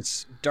 Which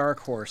is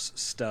Dark Horse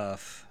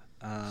stuff.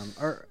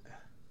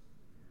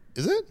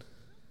 Is it?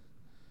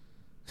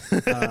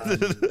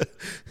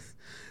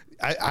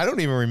 I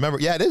don't even remember.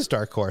 Yeah, it is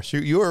Dark Horse.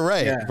 You were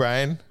right,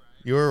 Brian.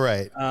 You were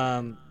right.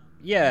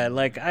 Yeah,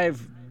 like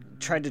I've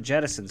tried to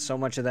jettison so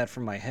much of that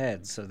from my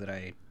head so that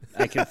I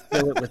can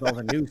fill it with all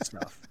the new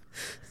stuff.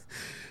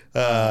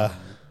 But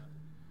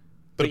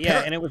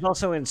and it was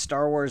also in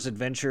Star Wars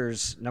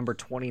Adventures number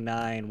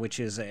 29, which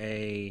is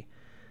that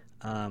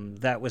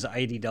was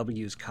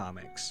IDW's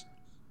comics.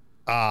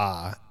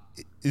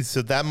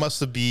 So that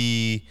must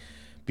be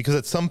because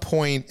at some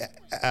point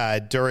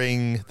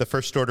during the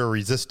First Order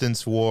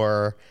Resistance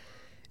War,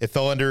 it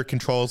fell under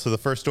controls of the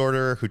First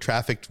Order, who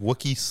trafficked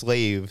Wookiee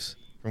slaves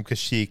from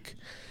Kashyyyk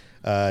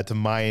to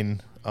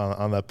mine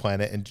on that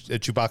planet, and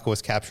Chewbacca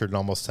was captured and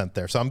almost sent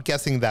there. So I'm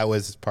guessing that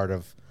was part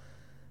of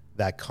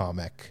that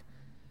comic.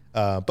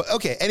 But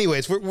okay,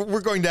 anyways,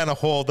 we're going down a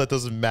hole that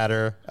doesn't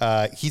matter.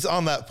 He's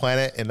on that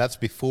planet, and that's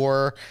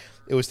before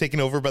it was taken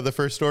over by the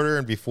First Order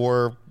and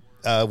before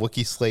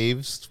Wookiee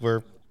slaves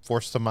were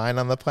forced to mine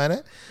on the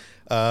planet.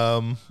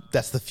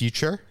 That's the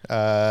future.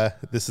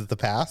 This is the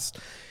past.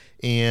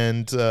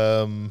 And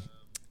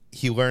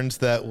he learns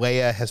that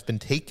Leia has been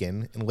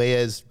taken, and Leia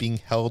is being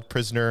held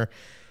prisoner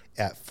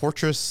at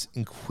Fortress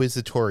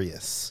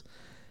Inquisitorius.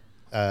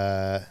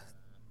 And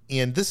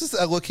this is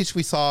a location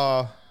we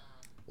saw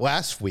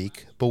last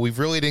week, but we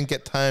really didn't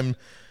get time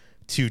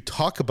to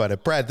talk about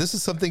it. Brad, this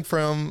is something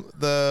from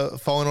the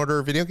Fallen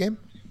Order video game?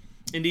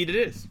 Indeed it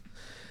is.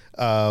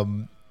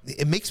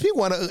 It makes me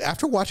want to,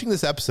 after watching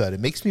this episode, it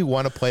makes me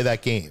want to play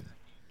that game.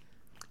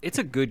 It's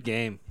a good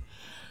game.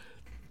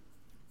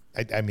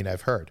 I mean,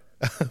 I've heard.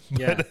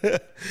 Yeah.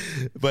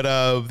 But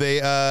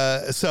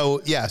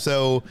so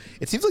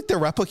it seems like they're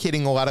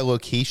replicating a lot of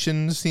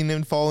locations seen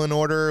in Fallen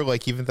Order,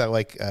 like even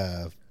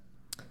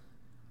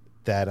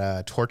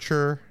that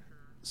torture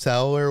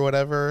cell or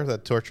whatever,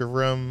 that torture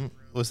room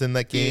was in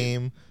that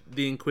game.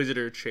 The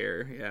Inquisitor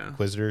chair, yeah.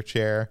 Inquisitor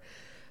chair.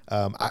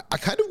 I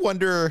kind of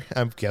wonder,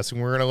 I'm guessing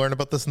we're going to learn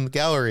about this in the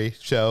gallery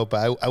show,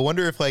 but I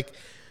wonder if like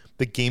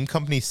the game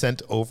company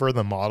sent over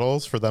the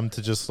models for them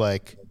to just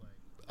like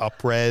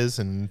up-res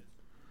and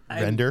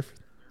render.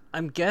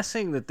 I'm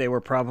guessing that they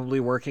were probably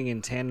working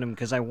in tandem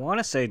because I want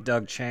to say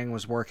Doug Chang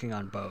was working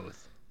on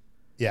both.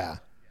 Yeah.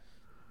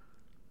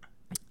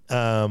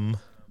 And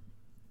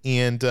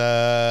you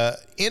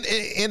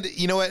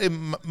know what?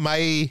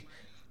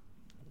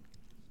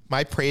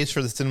 My praise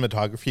for the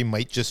cinematography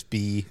might just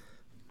be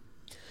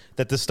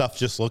that this stuff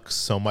just looks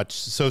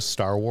so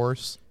Star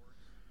Wars.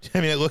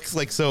 I mean, it looks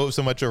like so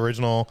much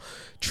original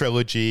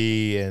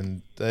trilogy,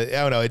 and I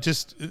don't know.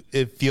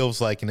 It feels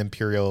like an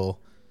Imperial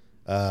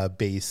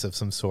base of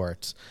some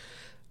sort.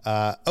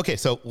 Okay,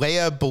 so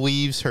Leia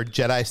believes her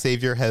Jedi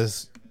savior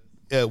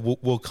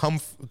will come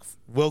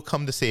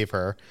to save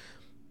her,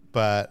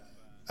 but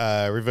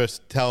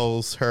Reverse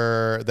tells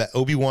her that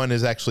Obi-Wan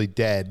is actually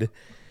dead.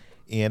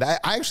 And I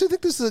actually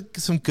think this is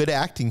some good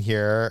acting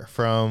here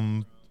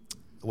from,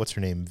 what's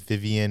her name?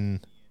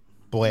 Vivian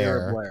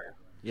Blair. Blair.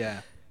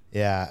 Yeah.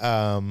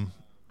 Yeah.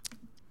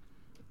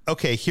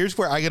 Okay, here's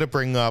where I got to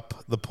bring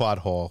up the plot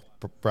hole,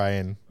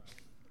 Brian.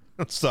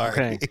 I'm sorry.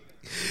 Okay.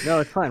 No,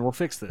 it's fine. We'll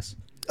fix this.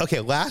 Okay,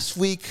 last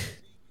week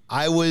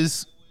I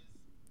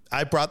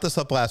brought this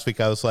up last week.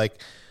 I was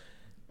like,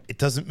 it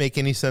doesn't make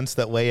any sense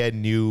that Leia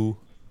knew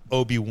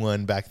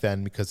Obi-Wan back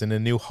then, because in A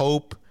New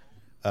Hope,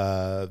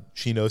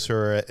 she knows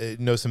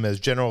him as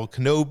General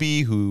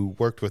Kenobi, who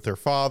worked with her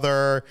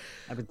father,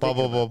 blah,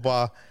 blah, blah,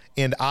 blah.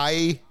 And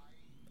I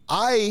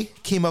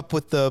came up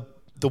with the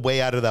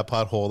way out of that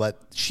plot hole that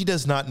she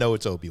does not know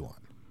it's Obi-Wan.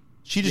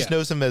 She just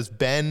knows him as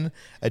Ben,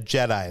 a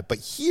Jedi. But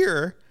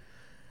here,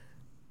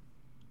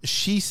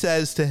 she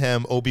says to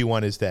him,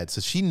 Obi-Wan is dead.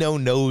 So she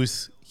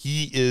knows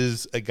he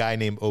is a guy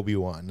named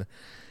Obi-Wan.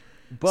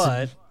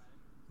 But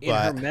in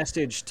her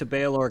message to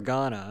Bail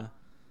Organa,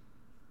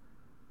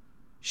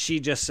 she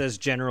just says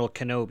General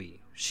Kenobi.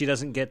 She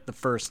doesn't get the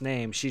first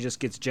name. She just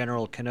gets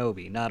General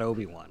Kenobi, not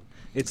Obi-Wan.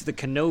 It's the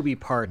Kenobi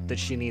part that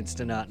she needs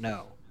to not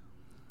know.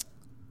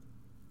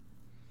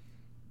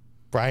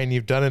 Brian,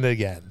 you've done it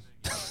again.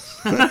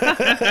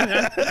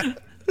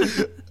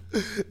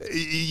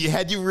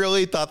 Had you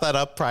really thought that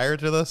up prior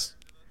to this?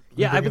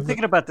 Yeah, I've been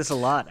thinking about this a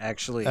lot,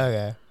 actually.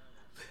 Okay.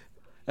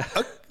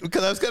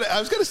 Because I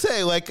was gonna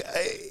say, like,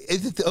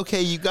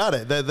 okay, you got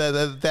it.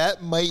 That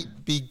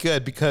might be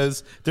good,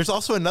 because there's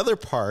also another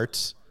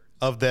part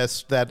of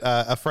this that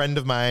a friend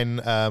of mine,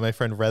 my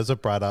friend Reza,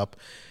 brought up,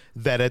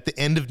 that at the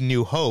end of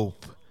New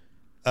Hope,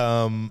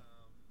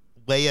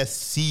 Leia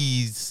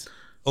sees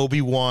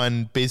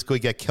Obi-Wan basically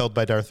get killed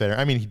by Darth Vader.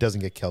 I mean, he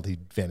doesn't get killed; he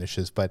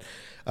vanishes. But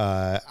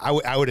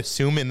I would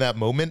assume in that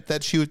moment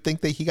that she would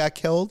think that he got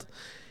killed,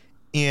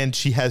 and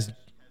she has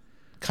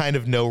kind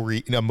of no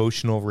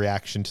emotional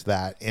reaction to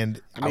that.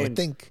 And I would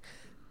think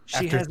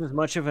she has as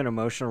much of an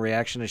emotional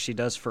reaction as she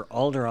does for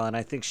Alderaan.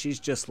 I think she's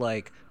just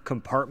like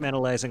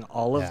compartmentalizing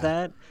all of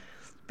that,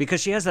 because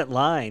she has that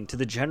line to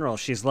the general.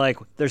 She's like,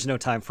 "There's no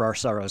time for our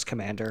sorrows,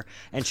 Commander,"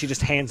 and she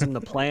just hands him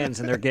the plans,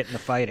 and they're getting to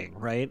fighting,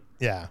 right?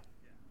 Yeah.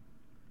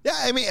 Yeah,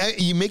 I mean,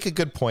 you make a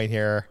good point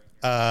here.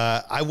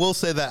 I will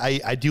say that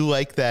I do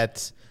like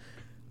that,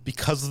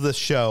 because of the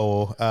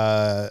show.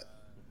 I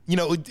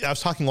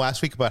was talking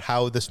last week about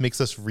how this makes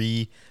us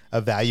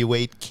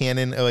reevaluate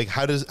canon. Like,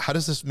 how does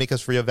this make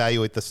us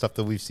reevaluate the stuff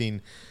that we've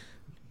seen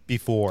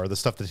before, the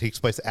stuff that takes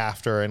place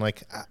after, and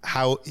like,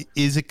 how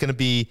is it going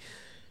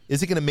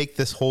to make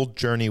this whole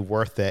journey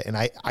worth it? And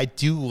I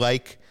do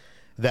like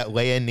that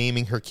Leia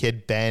naming her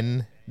kid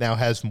Ben now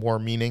has more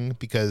meaning,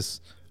 because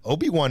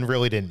Obi-Wan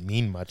really didn't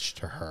mean much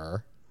to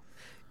her.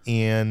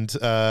 And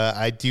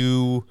I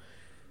do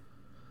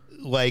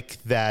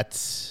like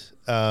that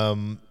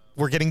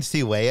we're getting to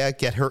see Leia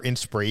get her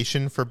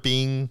inspiration for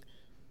being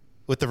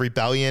with the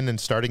rebellion and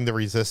starting the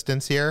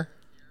resistance here,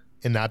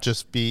 and not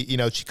just be,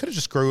 she could have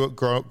just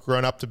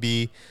grown up to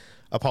be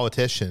a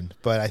politician.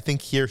 But I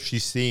think here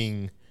she's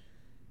seeing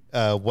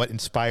what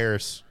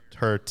inspires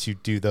her to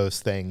do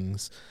those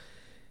things.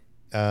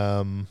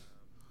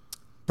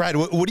 Brad,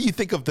 what do you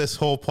think of this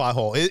whole plot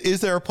hole?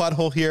 Is there a plot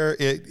hole here?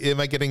 Am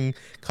I getting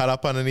caught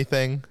up on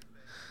anything?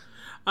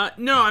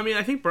 No, I mean,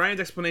 I think Brian's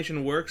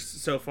explanation works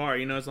so far.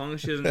 You know, as long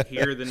as she doesn't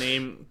hear the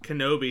name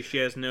Kenobi, she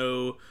has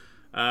no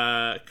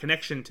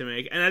connection to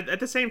make. And at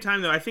the same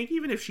time, though, I think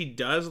even if she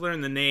does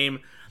learn the name,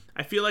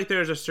 I feel like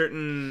there's a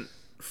certain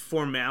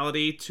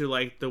formality to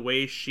like the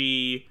way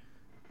she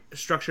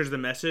structures the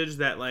message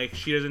that like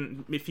she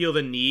doesn't feel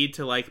the need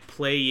to like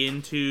play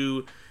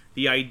into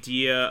the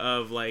idea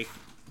of like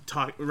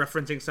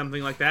referencing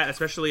something like that,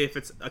 especially if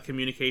it's a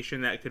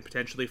communication that could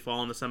potentially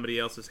fall into somebody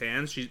else's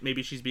hands.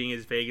 She's being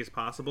as vague as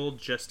possible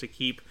just to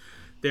keep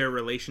their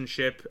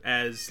relationship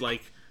as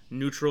like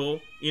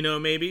neutral, you know,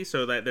 maybe,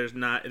 so that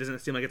it doesn't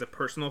seem like it's a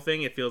personal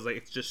thing. It feels like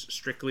it's just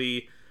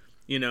strictly,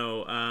 you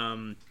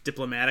know,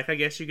 diplomatic, I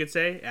guess you could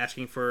say,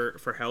 asking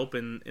for help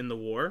in the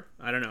war.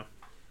 I don't know.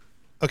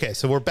 Okay,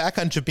 so we're back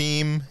on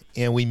Jabeam,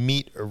 and we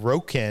meet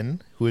Roken,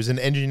 who is an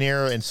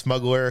engineer and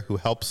smuggler who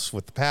helps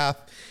with the path.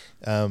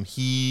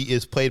 He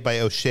is played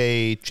by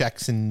O'Shea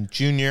Jackson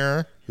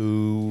Jr.,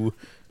 who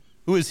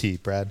is he,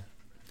 Brad?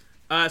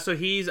 So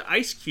he's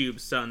Ice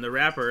Cube's son, the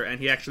rapper, and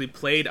he actually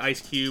played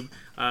Ice Cube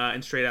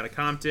in Straight Outta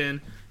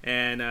Compton,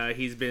 and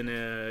he's been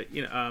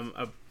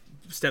a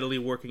steadily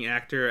working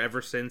actor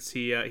ever since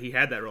he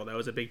had that role. That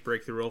was a big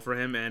breakthrough role for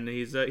him, and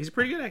he's a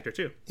pretty good actor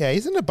too. Yeah,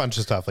 he's in a bunch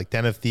of stuff like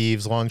Den of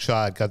Thieves, Long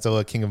Shot,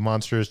 Godzilla, King of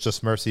Monsters,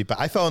 Just Mercy. But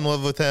I fell in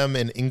love with him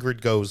in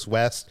Ingrid Goes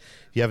West.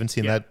 If you haven't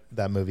seen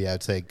that movie,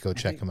 I'd say go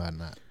check him out in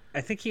that.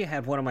 I think he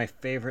had one of my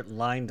favorite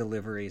line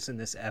deliveries in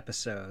this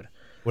episode.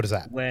 What is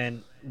that?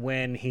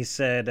 When he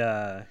said,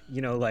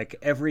 you know, like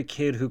every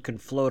kid who can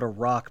float a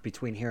rock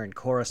between here and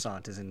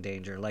Coruscant is in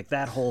danger. Like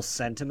that whole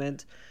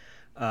sentiment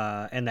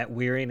and that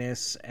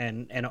weariness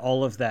and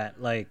all of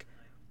that, like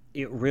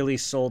it really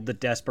sold the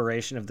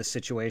desperation of the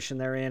situation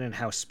they're in and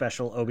how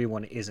special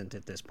Obi-Wan isn't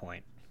at this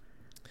point.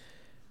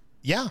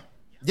 Yeah,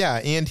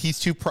 and he's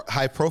too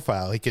high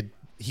profile. He could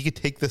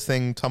take this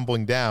thing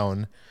tumbling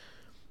down.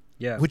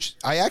 Yeah, which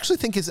I actually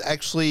think is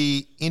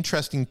actually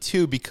interesting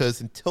too,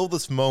 because until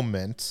this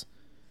moment,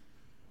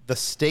 the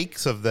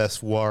stakes of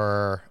this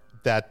were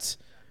that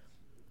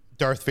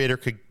Darth Vader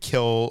could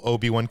kill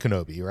Obi-Wan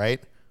Kenobi,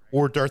 right?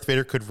 Or Darth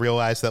Vader could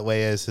realize that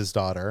Leia is his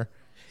daughter.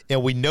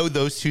 And we know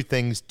those two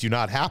things do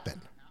not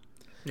happen.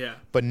 Yeah.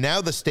 But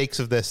now the stakes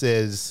of this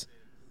is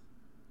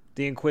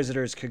the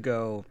Inquisitors could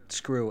go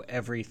screw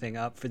everything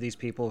up for these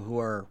people who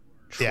are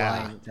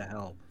trying to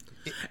help.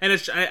 And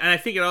I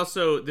think it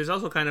also, there's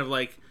also kind of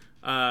like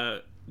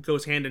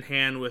goes hand in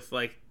hand with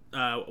like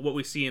what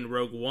we see in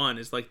Rogue One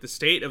is like the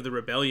state of the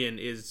rebellion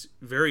is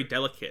very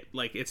delicate.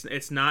 Like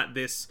it's not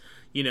this,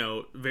 you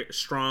know, very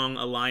strong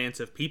alliance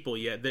of people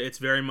yet. It's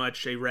very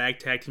much a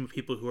ragtag team of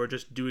people who are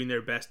just doing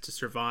their best to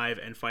survive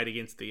and fight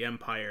against the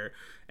Empire.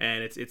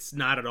 And it's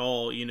not at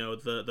all, you know,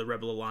 the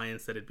Rebel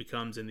Alliance that it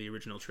becomes in the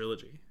original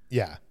trilogy.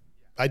 Yeah.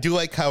 I do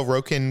like how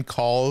Roken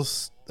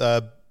calls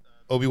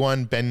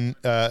Obi-Wan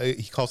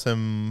he calls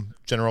him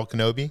General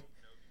Kenobi.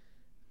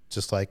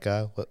 Just like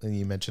what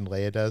you mentioned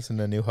Leia does in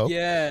A New Hope.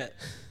 Yeah,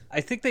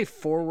 I think they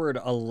forward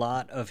a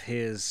lot of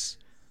his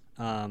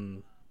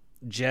Jedi-ness,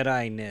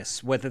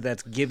 whether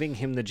that's giving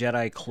him the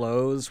Jedi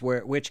clothes,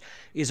 which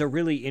is a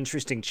really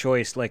interesting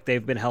choice. Like,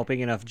 they've been helping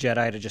enough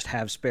Jedi to just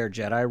have spare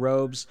Jedi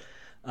robes,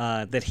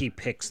 that he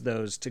picks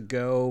those to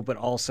go, but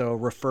also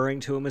referring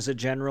to him as a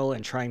general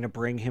and trying to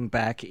bring him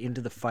back into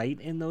the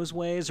fight in those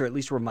ways, or at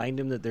least remind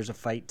him that there's a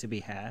fight to be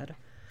had.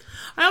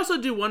 I also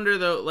do wonder,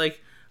 though, like,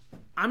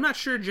 I'm not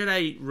sure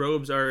Jedi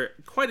robes are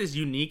quite as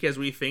unique as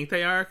we think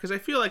they are, because I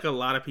feel like a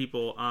lot of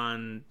people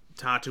on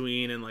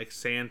Tatooine and like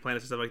sand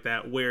planets and stuff like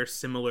that wear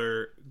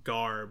similar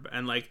garb,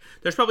 and like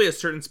there's probably a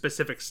certain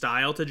specific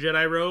style to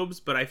Jedi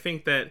robes, but I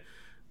think that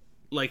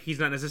like he's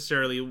not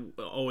necessarily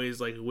always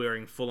like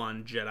wearing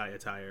full-on Jedi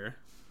attire.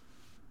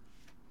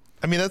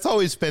 I mean, that's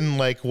always been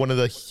like one of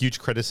the huge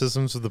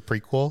criticisms of the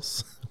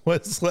prequels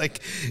was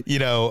like, you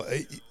know,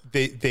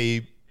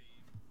 they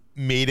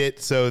made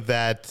it so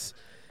that,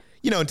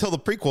 you know, until the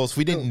prequels,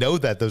 we didn't know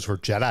that those were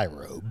Jedi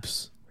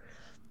robes.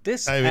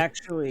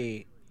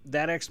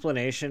 That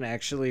explanation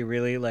actually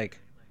really,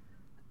 like,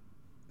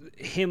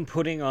 him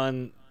putting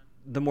on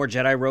the more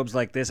Jedi robes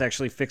like this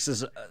actually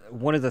fixes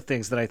one of the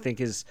things that I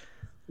think is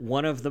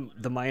one of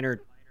the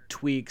minor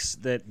tweaks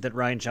that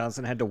Rian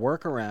Johnson had to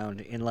work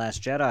around in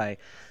Last Jedi,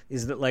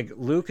 is that, like,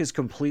 Luke is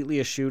completely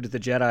eschewed the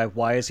Jedi.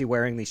 Why is he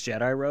wearing these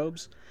Jedi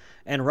robes?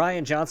 And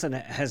Rian Johnson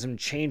has him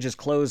change his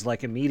clothes,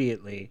 like,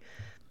 immediately.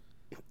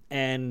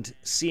 And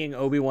seeing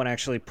Obi-Wan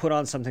actually put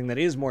on something that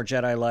is more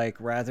Jedi-like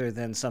rather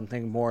than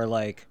something more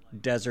like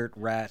desert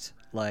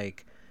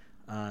rat-like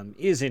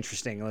is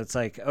interesting. It's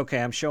like,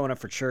 okay, I'm showing up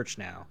for church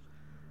now.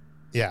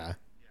 Yeah.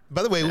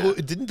 By the way,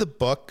 didn't the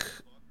book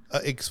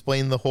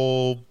explain the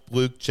whole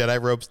Luke Jedi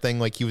robes thing?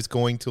 Like he was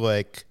going to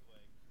like,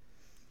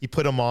 he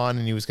put them on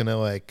and he was going to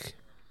like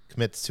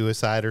commit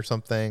suicide or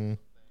something.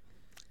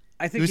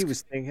 I think he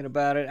was thinking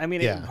about it. I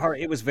mean,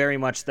 it was very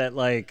much that,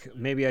 like,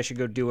 maybe I should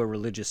go do a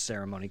religious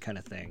ceremony kind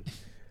of thing.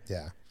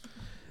 Yeah.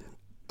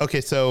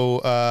 Okay, so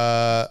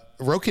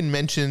Roken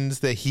mentions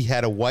that he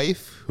had a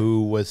wife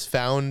who was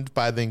found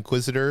by the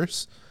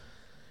Inquisitors.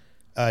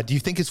 Do you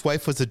think his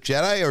wife was a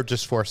Jedi or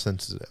just Force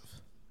sensitive?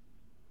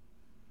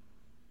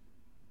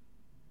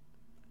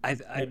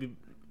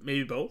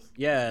 Maybe both.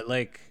 Yeah,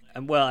 like,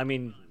 well, I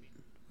mean,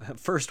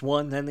 first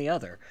one, then the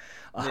other.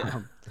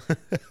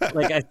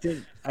 Like, I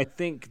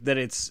think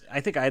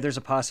either's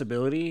a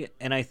possibility,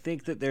 and I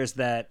think that there's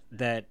that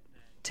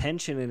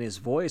tension in his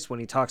voice when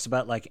he talks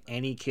about like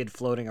any kid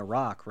floating a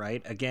rock,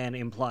 right? Again,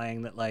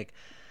 implying that like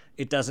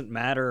it doesn't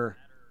matter,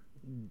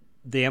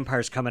 the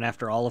Empire's coming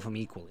after all of them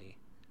equally.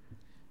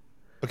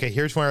 Okay,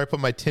 here's where I put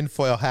my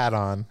tinfoil hat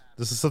on.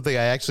 This is something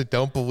I actually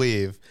don't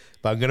believe,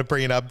 but I'm going to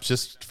bring it up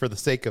just for the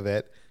sake of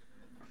it.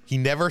 He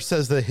never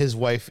says that his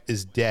wife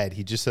is dead.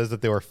 He just says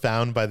that they were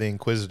found by the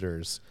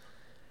Inquisitors.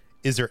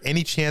 Is there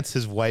any chance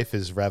his wife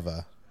is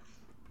Reva?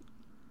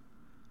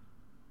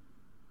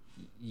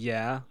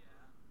 Yeah.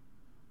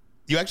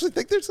 You actually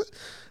think there's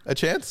a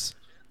chance?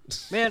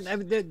 Man, I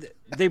mean,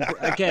 they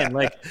again,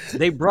 like,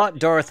 they brought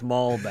Darth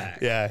Maul back.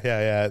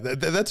 Yeah.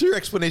 That's your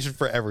explanation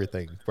for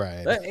everything,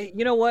 Brian.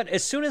 You know what?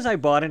 As soon as I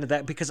bought into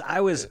that, because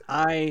I was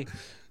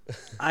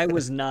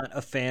not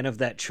a fan of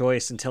that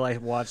choice until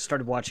I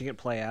started watching it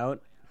play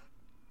out.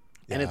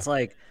 Yeah. And it's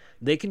like,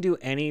 they can do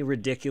any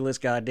ridiculous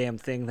goddamn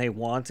thing they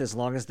want as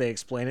long as they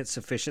explain it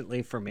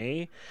sufficiently for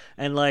me.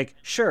 And like,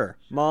 sure,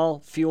 Maul,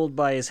 fueled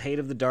by his hate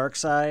of the dark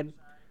side,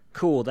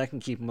 cool, that can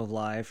keep him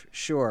alive,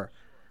 sure.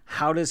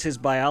 How does his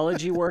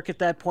biology work at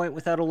that point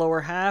without a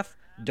lower half?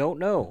 Don't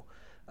know.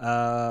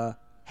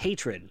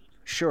 Hatred,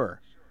 sure.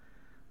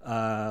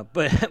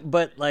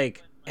 But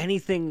like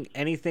anything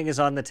is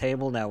on the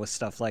table now with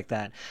stuff like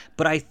that.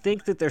 But I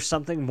think that there's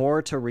something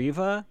more to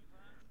Reva,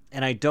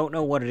 and I don't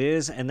know what it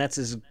is, and that's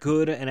as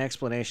good an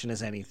explanation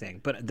as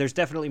anything. But there's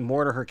definitely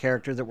more to her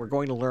character that we're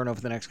going to learn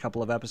over the next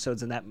couple of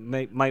episodes, and that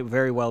might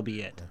very well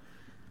be it.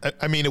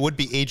 I mean, it would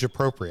be age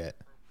appropriate,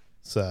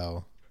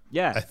 so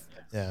yeah.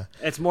 Yeah,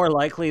 it's more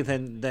likely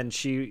than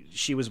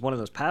she was one of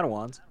those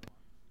Padawans.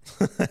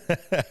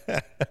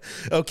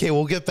 Okay,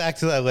 we'll get back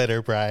to that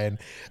later, Brian.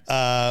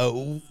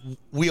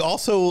 We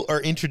also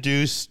are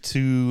introduced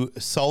to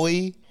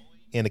Sully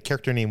and a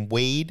character named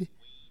Wade.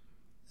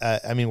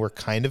 I mean, we're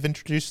kind of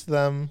introduced to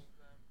them.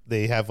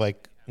 They have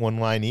like one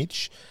line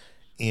each,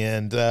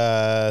 and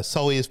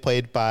Sully is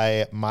played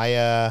by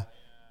Maya.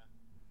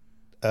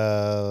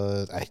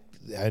 I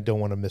don't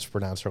want to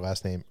mispronounce her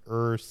last name.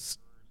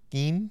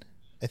 Erskine,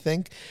 I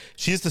think.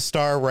 She's the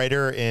star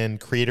writer and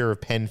creator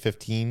of Pen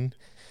 15.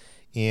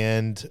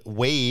 And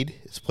Wade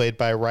is played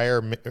by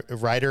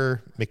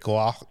Ryder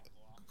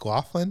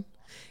McLaughlin.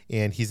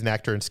 And he's an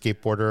actor and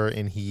skateboarder,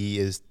 and he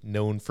is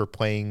known for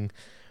playing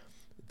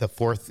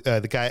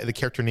the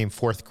character named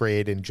Fourth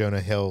Grade in Jonah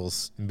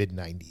Hill's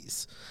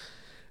mid-90s.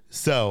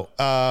 So,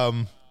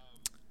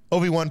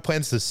 Obi-Wan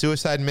plans the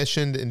suicide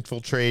mission to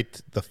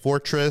infiltrate the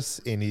fortress,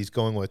 and he's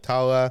going with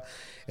Tala.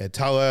 And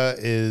Tala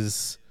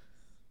is...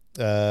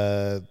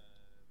 I'm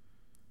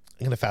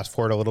going to fast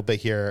forward a little bit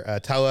here.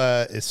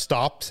 Tala is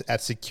stopped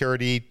at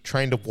security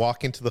trying to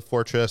walk into the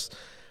fortress,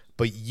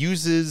 but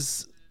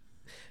uses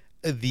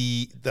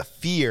the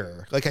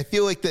fear. Like, I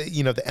feel like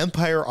the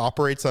Empire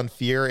operates on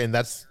fear, and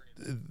that's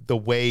the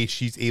way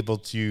she's able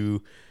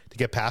to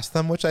get past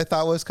them, which I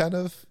thought was kind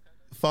of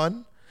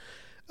fun.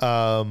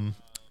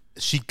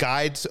 She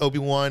guides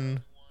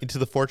Obi-Wan into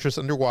the fortress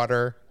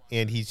underwater,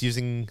 and he's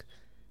using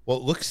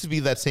what looks to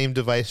be that same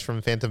device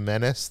from Phantom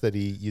Menace that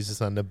he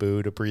uses on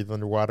Naboo to breathe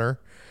underwater.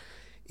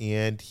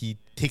 And he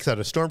takes out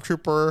a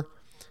stormtrooper,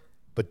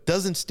 but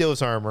doesn't steal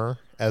his armor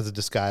as a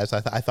disguise.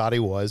 I thought he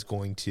was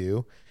going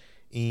to.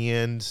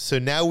 And so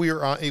now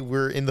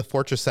we're in the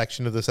fortress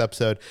section of this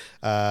episode.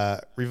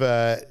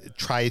 Reva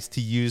tries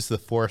to use the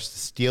Force to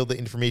steal the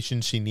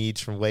information she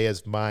needs from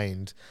Leia's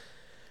mind.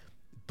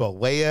 But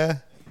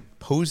Leia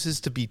poses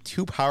to be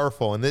too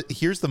powerful. And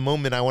here's the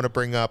moment I want to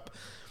bring up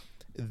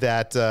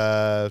that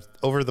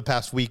over the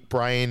past week,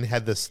 Brian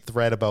had this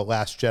thread about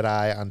Last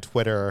Jedi on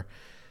Twitter,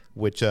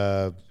 which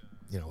was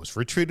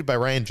retweeted by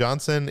Ryan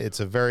Johnson. It's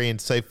a very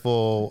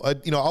insightful,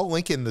 I'll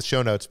link it in the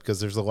show notes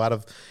because there's a lot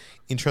of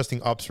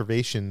interesting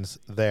observations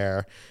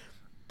there.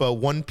 But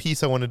one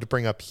piece I wanted to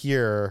bring up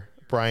here,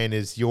 Brian,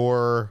 is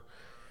your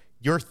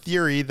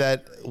theory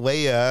that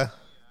Leia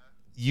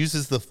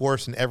uses the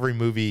Force in every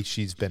movie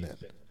she's been in.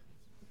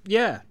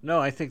 Yeah, no,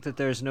 I think that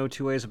there's no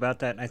two ways about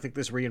that, and I think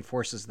this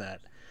reinforces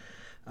that.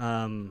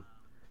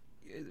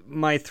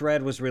 My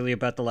thread was really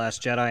about The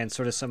Last Jedi and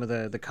sort of some of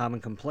the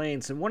common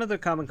complaints. And one of the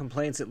common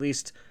complaints, at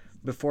least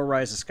before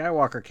Rise of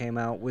Skywalker came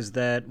out, was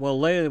that, well,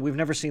 Leia, we've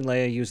never seen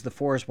Leia use the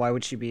Force. Why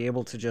would she be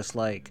able to just,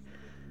 like,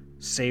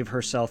 save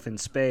herself in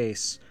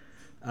space?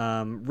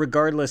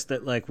 Regardless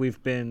that, like,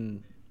 we've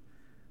grown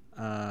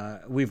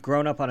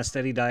up on a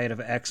steady diet of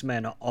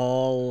X-Men,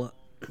 all,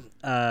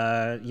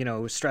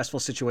 stressful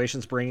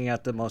situations, bringing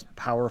out the most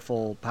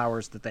powerful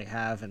powers that they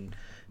have, and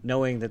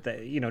knowing that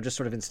just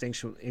sort of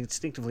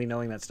instinctively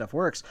knowing that stuff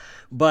works.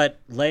 But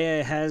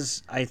Leia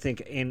has, I think,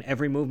 in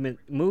every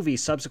movie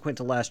subsequent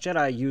to Last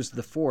Jedi, used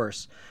the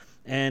Force.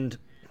 And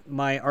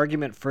my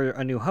argument for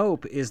A New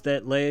Hope is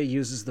that Leia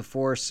uses the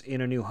Force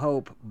in A New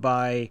Hope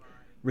by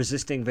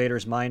resisting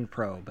Vader's mind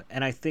probe,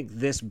 and I think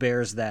this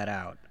bears that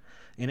out.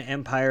 In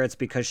Empire, it's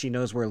because she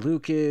knows where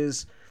Luke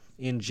is.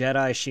 In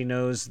Jedi, she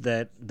knows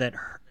that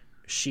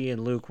she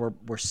and Luke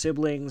were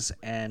siblings,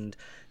 and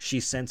she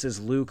senses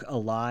Luke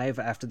alive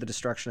after the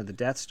destruction of the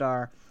Death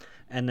Star.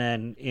 And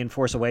then in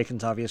Force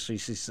Awakens, obviously,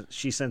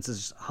 she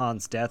senses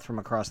Han's death from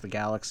across the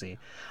galaxy.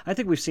 I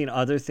think we've seen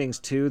other things,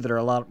 too, that are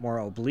a lot more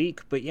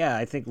oblique. But yeah,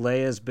 I think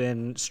Leia's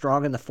been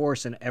strong in the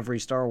Force in every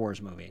Star Wars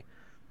movie.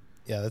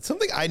 Yeah, that's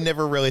something I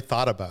never really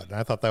thought about. And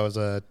I thought that was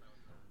that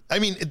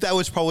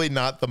was probably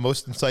not the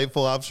most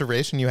insightful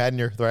observation you had in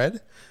your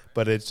thread,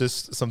 but it's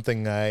just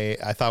something I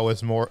thought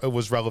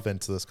was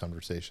relevant to this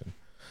conversation.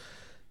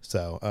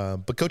 So,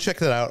 but go check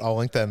that out. I'll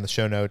link that in the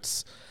show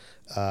notes.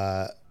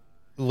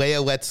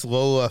 Leia lets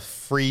Lola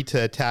free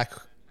to attack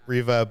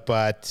Reva,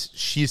 but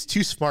she's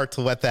too smart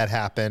to let that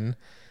happen.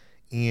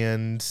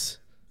 And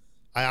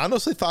I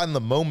honestly thought in the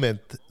moment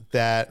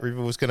that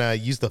Reva was going to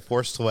use the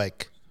Force to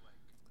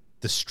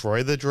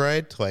destroy the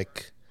droid, to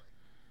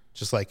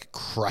just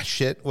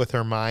crush it with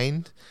her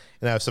mind.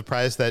 And I was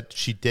surprised that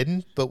she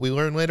didn't, but we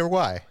learn later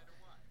why.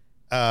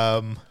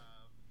 But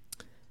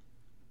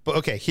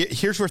okay,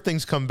 here's where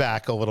things come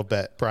back a little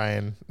bit,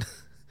 Brian.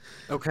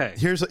 Okay.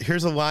 Here's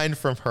a line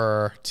from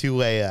her to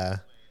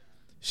Leia.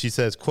 She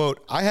says,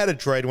 quote, "I had a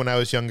droid when I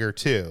was younger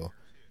too.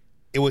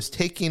 It was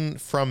taken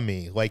from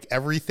me like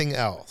everything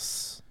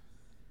else."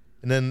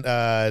 And then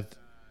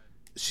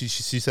she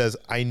says,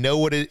 "I know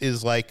what it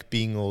is like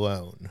being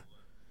alone."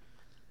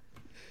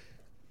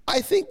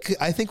 I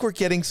think we're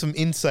getting some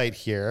insight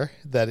here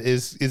that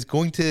is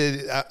going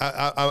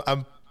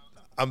to.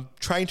 I'm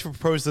trying to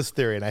propose this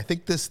theory, and I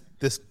think this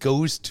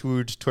goes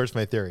towards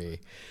my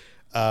theory.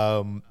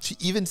 She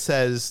even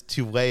says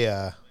to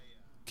Leia,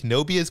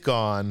 "Kenobi is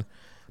gone.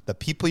 The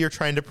people you're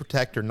trying to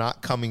protect are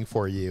not coming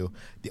for you.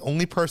 The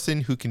only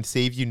person who can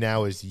save you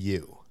now is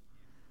you."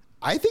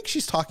 I think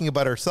she's talking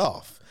about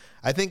herself.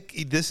 I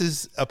think this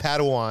is a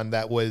Padawan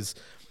that was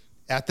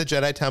at the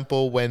Jedi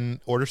Temple when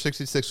Order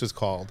 66 was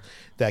called,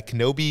 that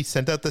Kenobi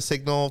sent out the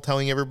signal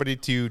telling everybody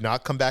to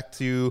not come back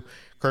to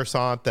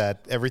Coruscant,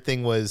 that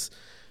everything was,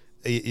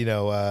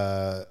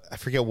 I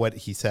forget what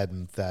he said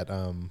in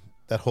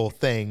that whole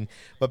thing,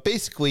 but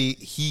basically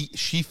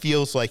she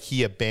feels like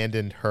he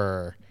abandoned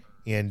her,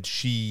 and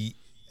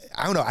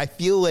I don't know, I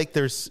feel like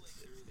there's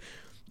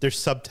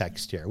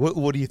subtext here.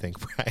 What do you think,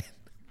 Brian?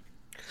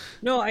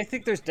 No, I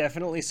think there's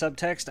definitely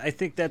subtext. I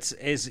think that's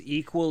as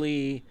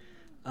equally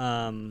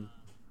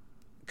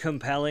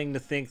compelling to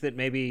think that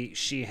maybe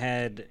she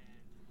had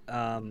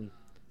I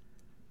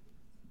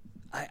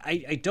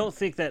don't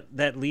think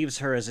that leaves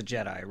her as a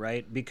Jedi,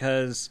 right?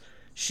 Because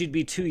she'd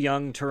be too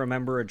young to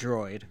remember a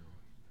droid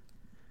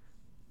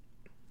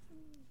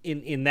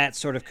in that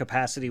sort of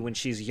capacity when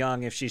she's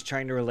young. If she's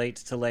trying to relate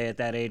to Leia at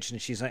that age and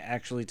she's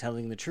actually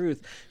telling the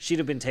truth, she'd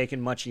have been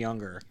taken much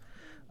younger.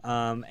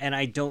 And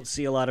I don't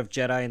see a lot of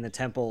Jedi in the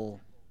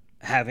Temple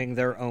having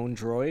their own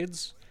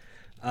droids.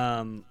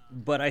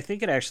 But I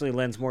think it actually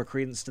lends more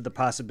credence to the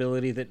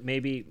possibility that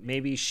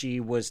maybe she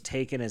was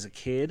taken as a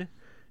kid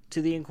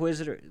to the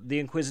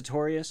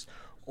Inquisitorius,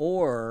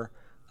 or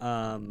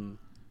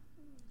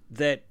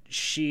that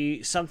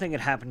something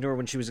had happened to her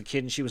when she was a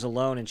kid and she was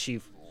alone and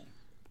she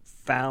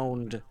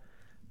found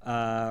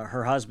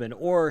her husband,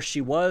 or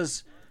she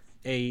was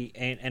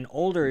an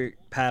older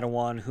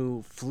Padawan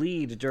who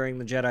fled during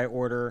the Jedi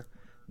Order,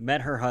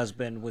 met her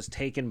husband, was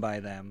taken by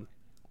them,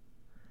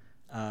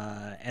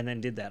 and then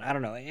did that. I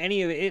don't know.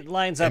 It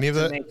lines up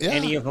to make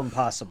any of them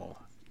possible.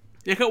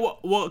 Yeah,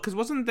 well, because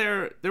wasn't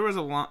there was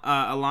a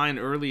line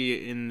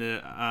early in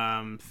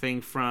the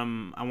thing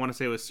from, I want to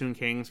say it was Sun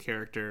Kang's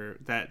character,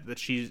 that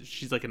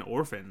she's like an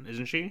orphan,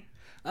 isn't she?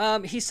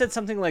 He said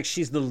something like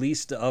she's the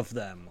least of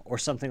them, or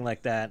something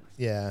like that.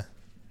 Yeah.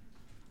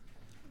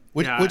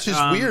 Which is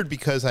weird,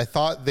 because I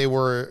thought they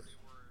were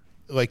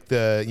like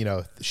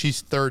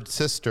she's third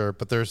sister,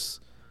 but isn't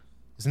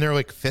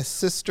there fifth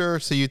sister?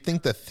 So you'd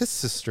think the fifth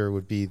sister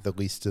would be the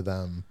least of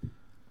them.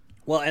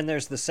 Well, and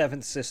there's the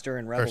seventh sister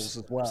in Rebels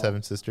as well.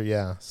 Seventh sister,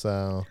 yeah.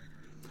 So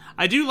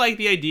I do like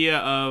the idea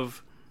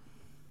of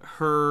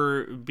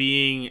her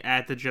being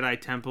at the Jedi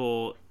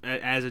Temple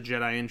as a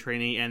Jedi in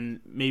training,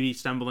 and maybe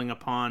stumbling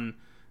upon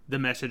the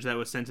message that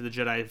was sent to the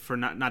Jedi for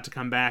not to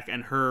come back,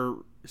 and her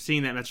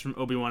seeing that message from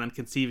Obi-Wan and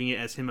conceiving it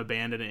as him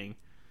abandoning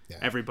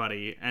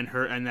everybody, and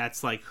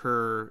that's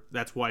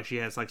that's why she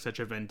has such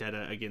a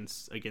vendetta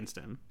against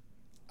him.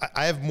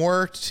 I have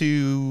more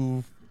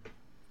to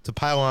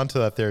pile onto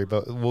that theory,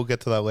 but we'll get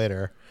to that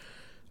later.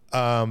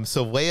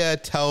 So Leia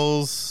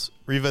tells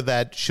Reva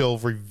that she'll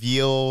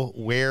reveal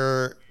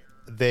where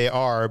they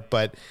are,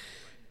 but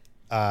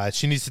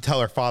she needs to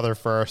tell her father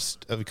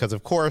first, because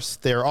of course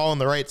they're all on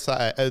the right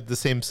side, the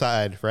same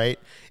side, right?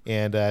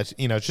 And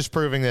just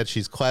proving that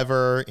she's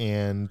clever,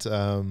 and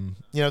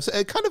it's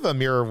kind of a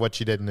mirror of what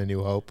she did in A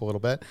New Hope a little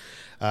bit.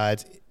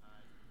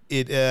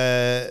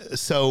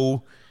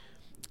 So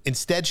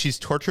instead, she's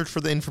tortured for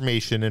the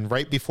information, and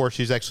right before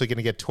she's actually going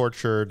to get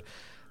tortured,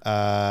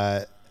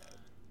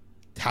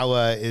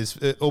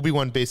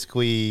 Obi-Wan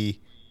basically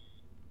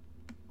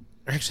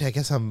Actually, I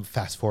guess I'm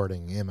fast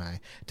forwarding, am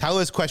I?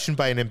 Tyler is questioned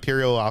by an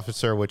Imperial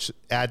officer, which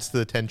adds to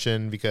the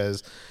tension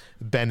because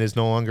Ben is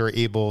no longer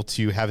able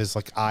to have his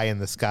like eye in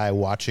the sky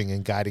watching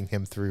and guiding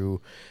him through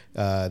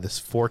this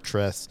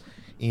fortress.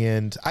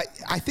 And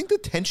I think the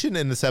tension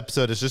in this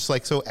episode is just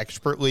like so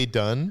expertly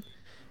done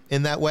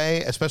in that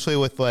way, especially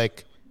with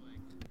like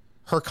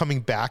her coming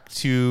back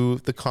to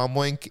the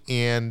comlink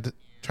and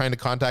trying to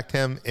contact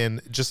him,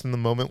 and just in the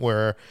moment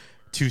where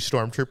two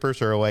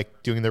stormtroopers are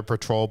like doing their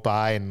patrol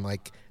by and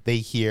like they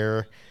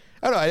hear.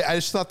 I don't know. I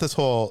just thought this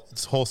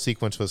whole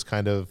sequence was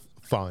kind of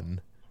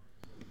fun.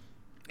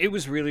 It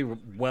was really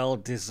well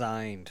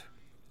designed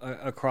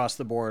across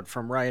the board,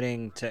 from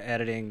writing to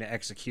editing to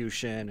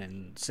execution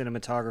and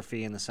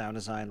cinematography and the sound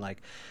design.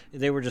 Like,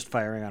 they were just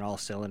firing on all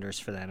cylinders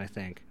for that, I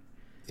think.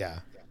 Yeah.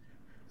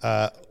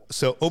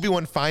 So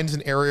Obi-Wan finds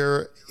an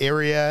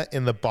area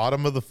in the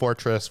bottom of the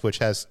fortress which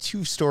has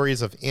 2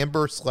 stories of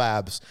amber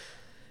slabs,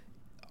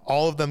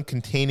 all of them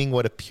containing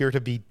what appear to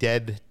be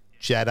dead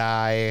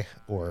Jedi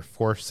or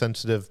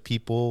Force-sensitive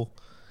people.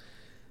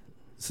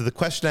 So the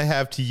question I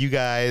have to you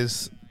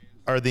guys: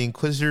 are the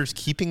Inquisitors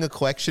keeping a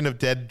collection of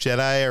dead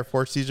Jedi or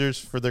Force users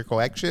for their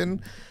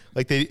collection?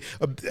 Like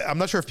I'm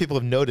not sure if people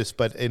have noticed,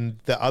 but in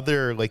the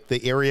other, like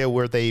the area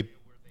where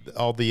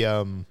all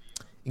the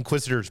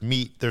Inquisitors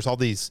meet, there's all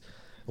these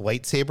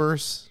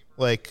lightsabers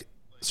like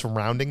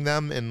surrounding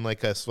them in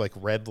like a like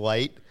red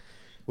light,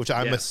 which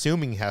I'm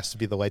assuming has to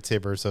be the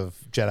lightsabers of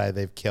Jedi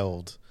they've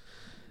killed.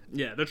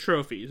 Yeah, they're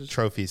trophies.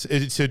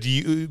 So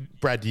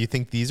Brad, do you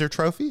think these are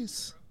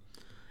trophies?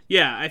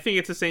 Yeah, I think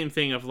it's the same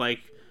thing of like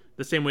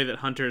the same way that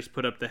hunters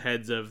put up the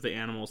heads of the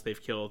animals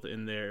they've killed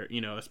in their,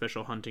 a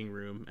special hunting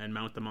room and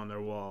mount them on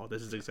their wall.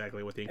 This is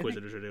exactly what the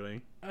Inquisitors are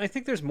doing. I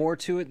think there's more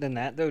to it than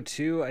that, though,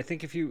 too. I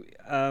think if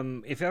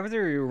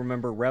ever you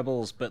remember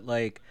Rebels, but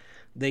like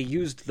they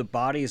used the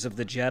bodies of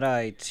the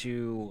Jedi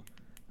to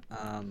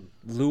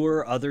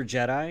lure other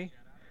Jedi,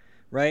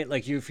 right?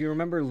 Like if you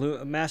remember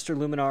Master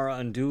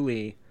Luminara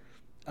Unduli,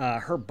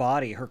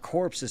 her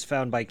corpse is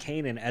found by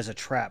Kanan as a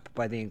trap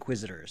by the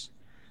Inquisitors.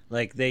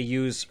 Like they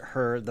use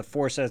the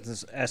Force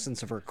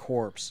essence of her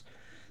corpse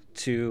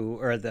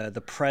or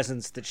the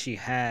presence that she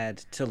had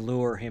to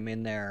lure him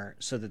in there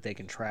so that they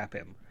can trap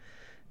him.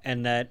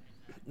 And that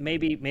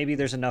maybe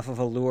there's enough of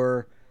a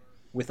lure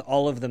with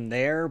all of them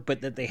there,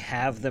 but that they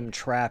have them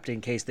trapped in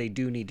case they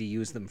do need to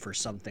use them for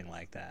something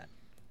like that.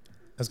 I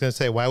was going to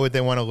say, why would they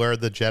want to lure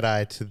the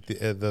Jedi to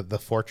the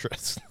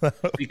fortress?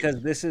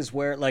 Because this is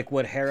where, like,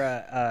 what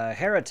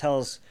Hera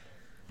tells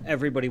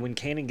everybody when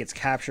Kanan gets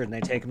captured and they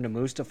take him to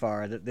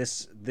Mustafar, that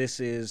this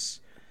is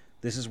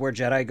where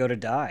Jedi go to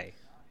die.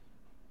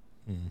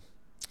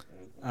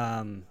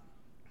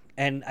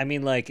 And I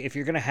mean, like, if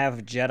you're gonna have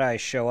Jedi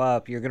show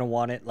up, you're gonna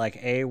want it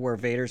like where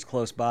Vader's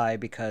close by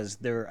because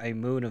they're a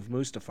moon of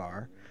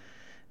Mustafar,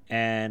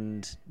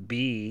 and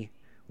B,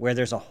 where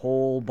there's a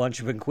whole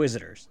bunch of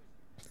Inquisitors.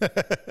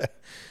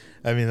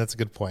 I mean, that's a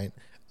good point.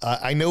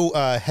 I know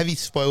Heavy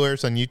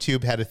Spoilers on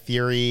YouTube had a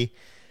theory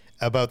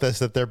about this,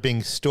 that they're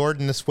being stored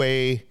in this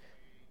way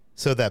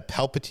so that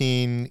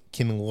Palpatine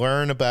can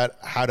learn about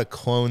how to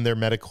clone their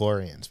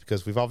midichlorians,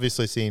 because we've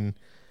obviously seen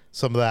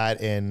some of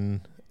that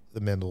in The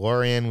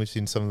Mandalorian. We've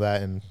seen some of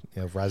that in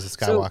Rise of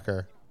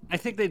Skywalker. So, I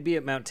think they'd be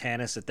at Mount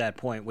Tannis at that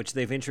point, which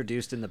they've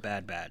introduced in the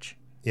Bad Batch.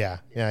 Yeah,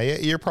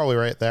 you're probably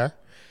right there.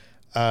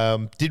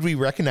 Did we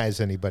recognize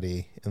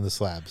anybody in the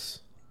slabs?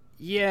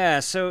 Yeah,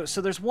 so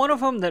there's one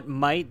of them that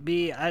might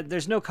be.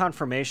 There's no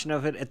confirmation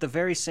of it. At the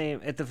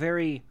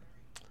very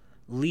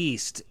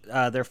least,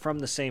 they're from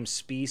the same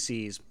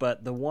species.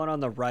 But the one on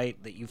the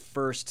right that you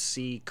first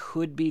see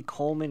could be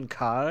Coleman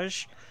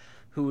Kaj,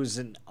 who is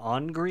an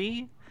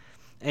Ongri,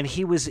 and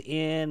he was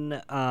in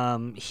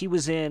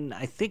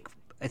I think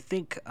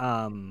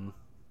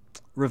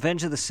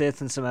Revenge of the Sith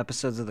and some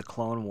episodes of the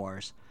Clone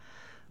Wars.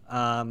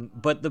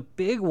 But the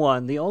big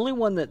one, the only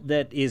one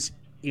that is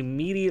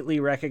immediately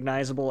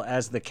recognizable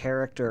as the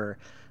character,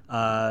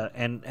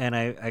 and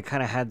I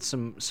kind of had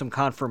some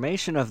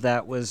confirmation of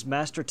that, was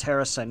Master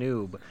Tera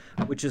Sanub,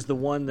 which is the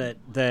one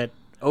that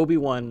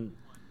Obi-Wan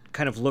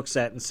kind of looks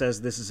at and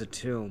says this is a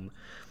tomb.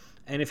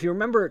 And if you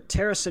remember,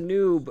 Tera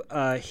Sanub,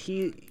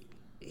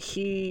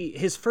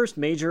 his first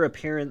major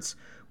appearance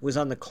was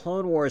on the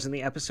Clone Wars in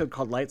the episode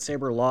called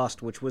Lightsaber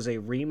Lost, which was a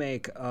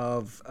remake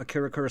of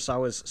Akira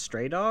Kurosawa's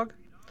Stray Dog.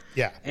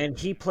 Yeah. And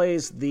he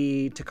plays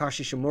the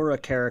Takashi Shimura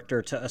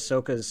character to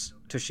Ahsoka's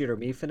Toshiro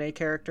Mifune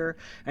character.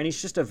 And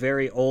he's just a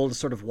very old,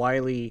 sort of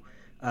wily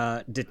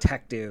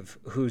detective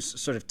who's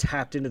sort of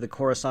tapped into the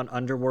Coruscant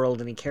underworld,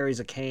 and he carries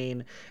a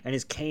cane, and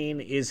his cane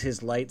is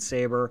his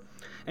lightsaber.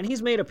 And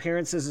he's made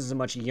appearances as a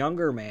much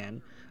younger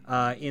man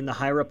in the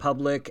High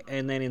Republic,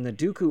 and then in the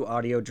Dooku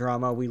audio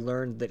drama, we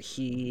learned that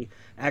he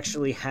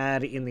actually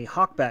had in the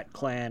Hawkbat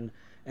clan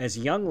as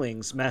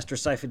younglings Master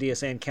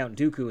Sifo-Dyas and Count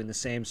Dooku in the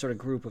same sort of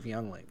group of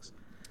younglings.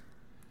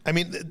 I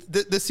mean,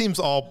 this seems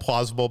all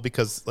plausible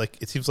because, like,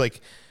 it seems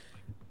like,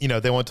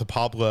 they went to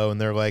Pablo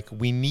and they're like,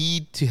 we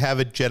need to have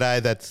a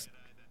Jedi that's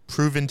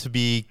proven to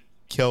be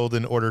killed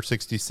in Order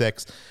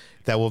 66.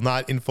 that will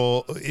not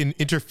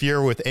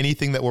interfere with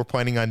anything that we're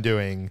planning on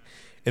doing.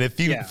 And it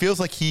feels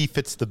like he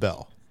fits the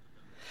bill.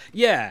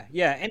 Yeah,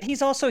 and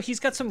he's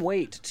got some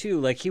weight too.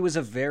 Like, he was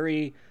a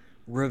very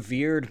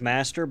revered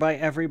master by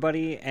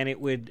everybody, and it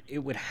would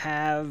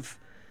hit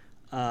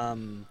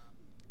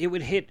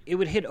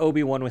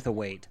Obi-Wan with a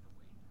weight,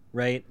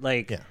 right?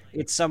 Like,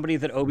 It's somebody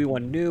that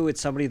Obi-Wan knew.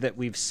 It's somebody that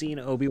we've seen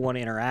Obi-Wan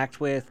interact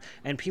with,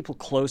 and people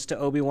close to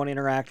Obi-Wan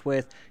interact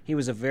with. He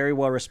was a very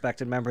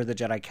well-respected member of the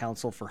Jedi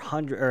Council for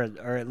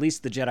or at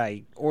least the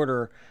Jedi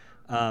Order,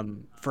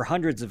 for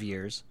hundreds of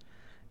years.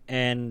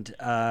 And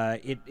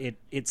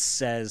it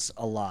says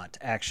a lot,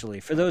 actually,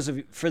 for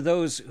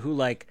those who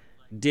like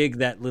dig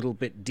that little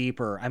bit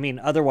deeper. I mean,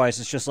 otherwise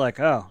it's just like,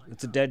 oh,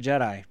 it's a dead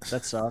Jedi.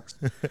 That sucks.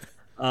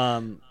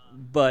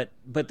 But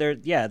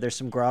there's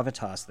some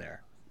gravitas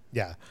there.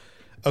 Yeah.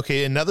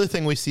 Okay. Another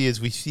thing we see is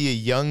a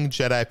young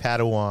Jedi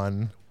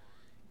Padawan,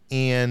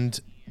 and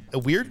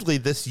weirdly,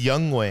 this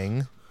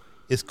youngling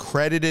is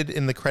credited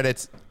in the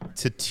credits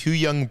to two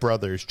young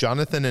brothers,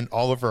 Jonathan and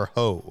Oliver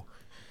Ho.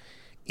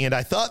 And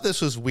I thought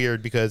this was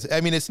weird because, I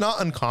mean, it's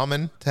not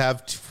uncommon to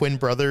have twin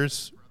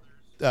brothers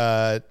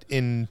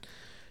in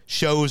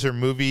shows or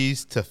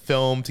movies to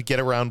film to get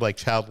around like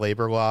child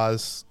labor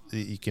laws.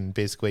 You can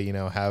basically,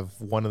 have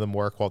one of them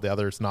work while the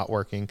other is not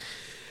working.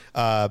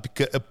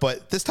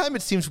 But this time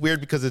it seems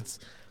weird because it's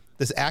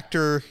these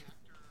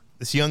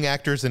young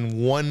actors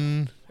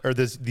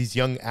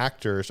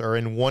are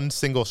in one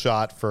single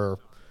shot for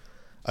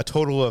a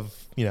total of,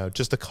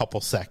 just a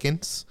couple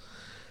seconds.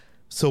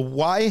 So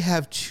why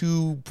have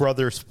two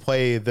brothers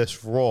play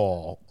this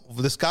role?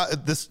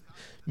 This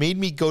made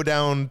me go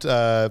down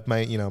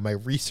my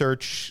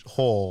research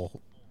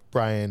hole,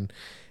 Brian,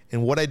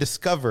 and what I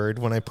discovered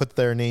when I put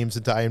their names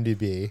into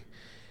IMDb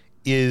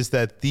is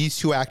that these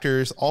two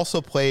actors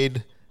also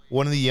played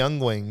one of the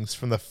younglings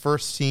from the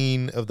first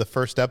scene of the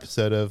first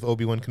episode of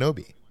Obi-Wan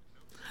Kenobi.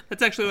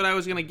 That's actually what I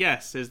was going to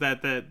guess, is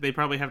that they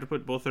probably have to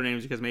put both their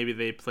names because maybe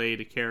they played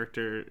a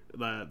character,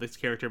 this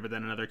character, but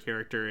then another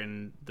character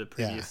in the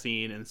previous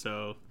scene, and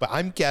so... But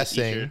I'm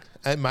guessing,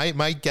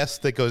 my guess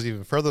that goes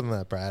even further than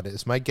that, Brad,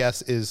 is my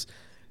guess is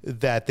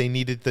that they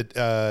needed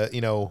a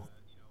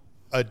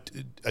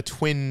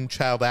twin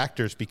child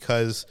actors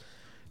because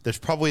there's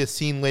probably a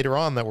scene later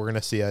on that we're going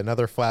to see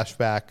another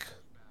flashback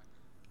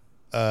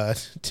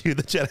to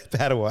the Jedi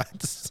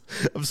Padawans.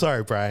 I'm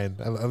sorry, Brian.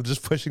 I'm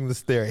just pushing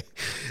this theory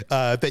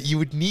that you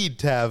would need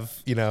to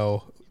have,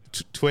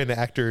 twin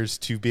actors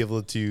to be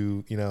able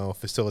to,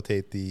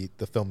 facilitate the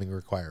filming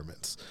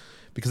requirements.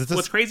 Because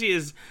what's crazy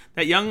is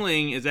that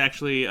youngling is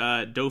actually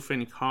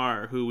Dothan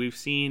Carr, who we've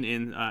seen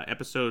in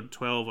episode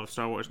 12 of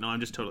Star Wars. No, I'm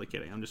just totally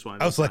kidding. I'm just wanting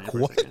to... I was like,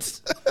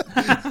 what?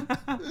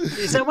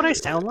 Is that what I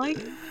sound like?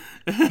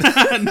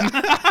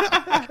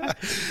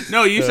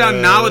 No, you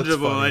sound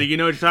knowledgeable. Like, you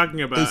know what you're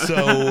talking about.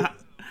 So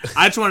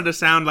I just wanted to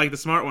sound like the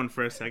smart one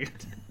for a second.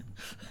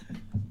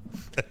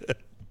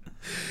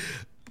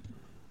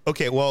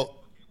 Okay, well,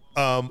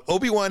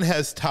 Obi-Wan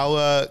has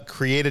Tala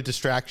create a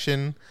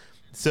distraction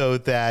so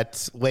that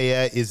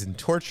Leia isn't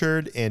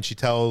tortured, and she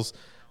tells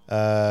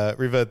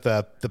Riva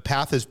the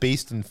path is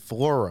based in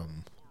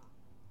Florum,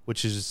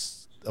 which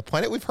is a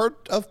planet we've heard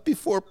of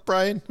before,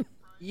 Brian.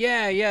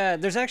 Yeah.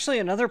 There's actually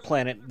another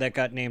planet that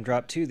got name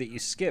dropped too that you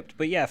skipped.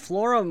 But yeah,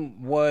 Florum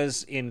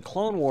was in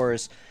Clone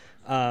Wars.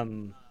 That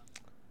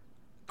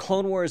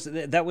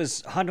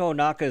was Hondo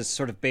Ohnaka's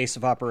sort of base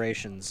of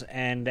operations,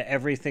 and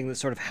everything that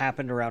sort of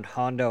happened around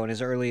Hondo and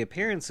his early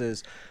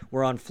appearances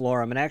were on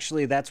Florum. And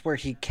actually, that's where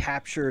he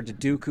captured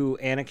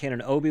Dooku, Anakin,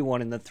 and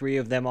Obi-Wan, and the three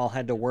of them all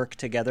had to work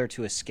together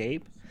to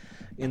escape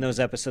in those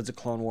episodes of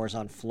Clone Wars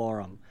on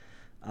Florum.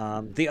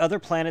 The other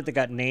planet that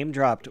got name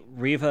dropped,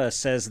 Riva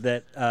says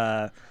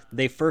that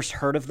they first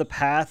heard of the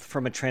path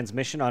from a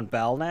transmission on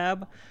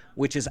Balnab,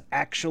 which is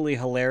actually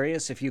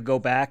hilarious if you go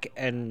back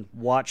and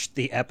watch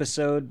the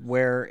episode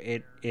where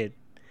it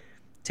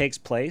takes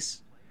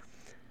place.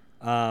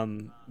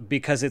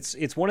 Because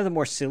it's one of the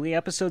more silly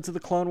episodes of the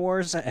Clone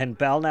Wars, and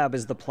Balnab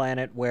is the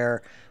planet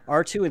where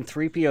R2 and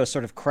 3PO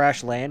sort of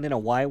crash land in a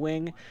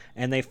Y-wing,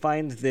 and they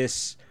find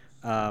this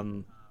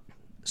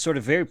sort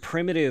of very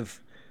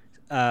primitive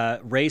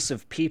race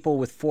of people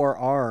with 4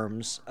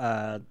 arms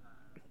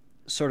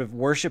sort of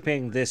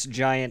worshiping this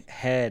giant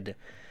head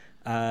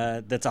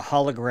that's a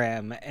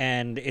hologram,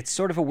 and it's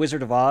sort of a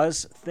Wizard of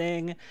Oz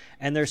thing,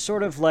 and they're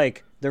sort of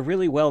like, they're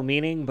really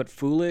well-meaning but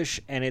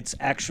foolish, and it's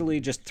actually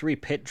just 3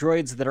 pit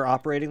droids that are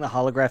operating the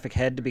holographic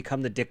head to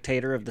become the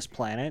dictator of this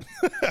planet.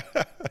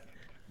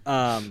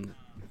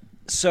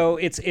 So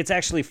it's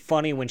actually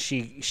funny when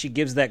she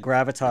gives that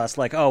gravitas,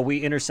 like, oh, we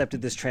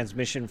intercepted this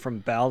transmission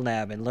from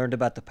Balnab and learned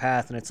about the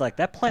path, and it's like,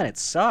 that planet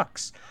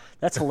sucks.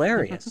 That's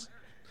hilarious.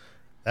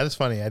 That is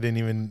funny. I didn't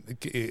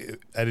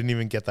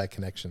even get that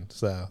connection.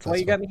 So that's why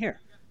you got me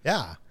here.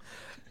 Yeah.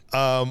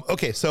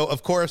 Okay. So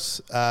of course,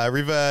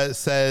 Riva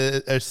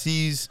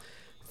sees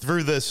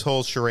through this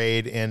whole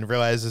charade and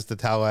realizes that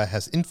Tala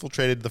has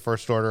infiltrated the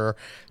First Order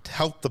to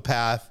help the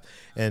path.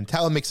 And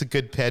Tala makes a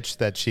good pitch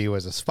that she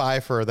was a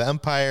spy for the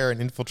Empire and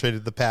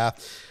infiltrated the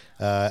path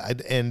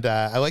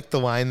I like the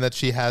line that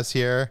she has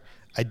here.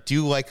 I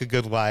do like a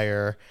good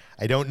liar.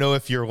 I don't know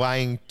if you're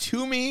lying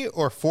to me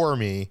or for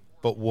me,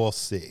 but we'll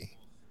see.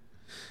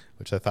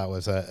 Which I thought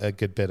was a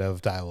good bit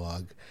of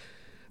dialogue.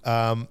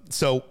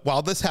 So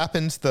while this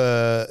happens,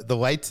 the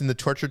lights in the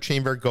torture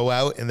chamber go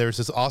out, and there's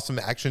this awesome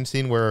action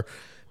scene where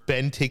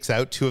Ben takes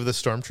out two of the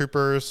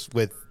stormtroopers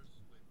with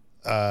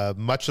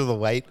much of the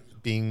light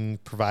being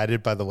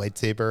provided by the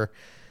lightsaber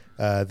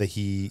that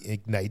he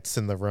ignites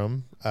in the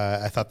room.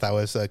 I thought that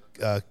was a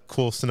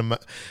cool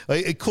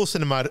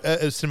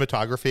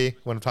cinematography.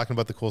 When I'm talking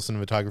about the cool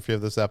cinematography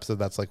of this episode,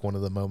 that's like one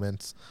of the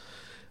moments.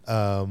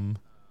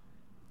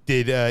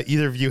 Did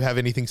either of you have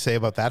anything to say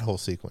about that whole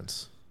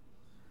sequence?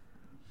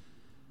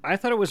 I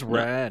thought it was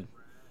rad.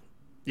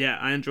 Yeah,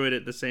 I enjoyed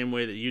it the same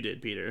way that you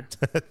did, Peter.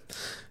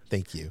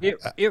 Thank you.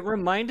 It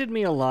reminded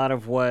me a lot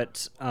of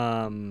what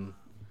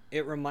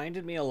it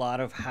reminded me a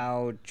lot of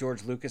how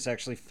George Lucas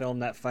actually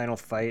filmed that final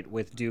fight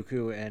with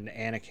Dooku and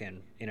Anakin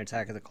in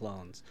Attack of the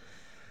Clones.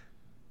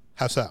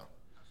 How so?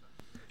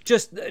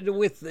 Just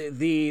with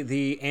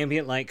the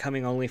ambient light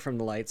coming only from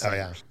the lightsabers.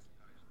 Oh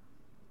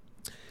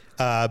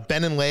yeah.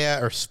 Ben and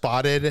Leia are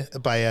spotted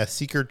by a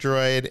seeker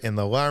droid, and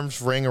the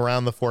alarms ring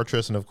around the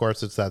fortress. And of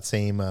course, it's that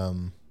same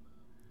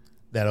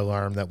that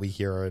alarm that we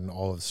hear in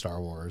all of Star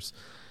Wars.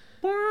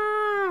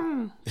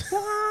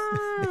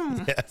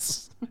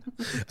 Yes,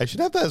 I should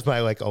have that as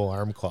my like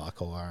alarm clock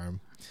alarm.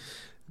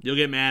 You'll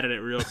get mad at it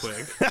real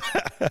quick.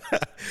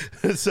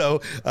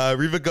 So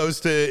Reva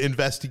goes to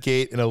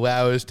investigate and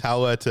allows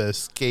Tala to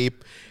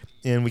escape,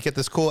 and we get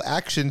this cool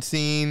action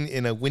scene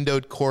in a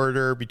windowed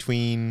corridor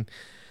between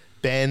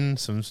Ben,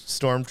 some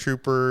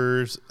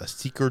stormtroopers, a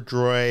seeker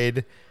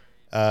droid.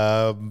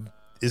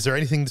 Is there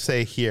anything to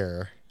say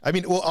here? I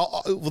mean,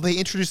 well, they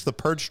introduced the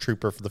Purge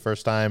Trooper for the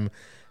first time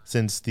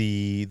since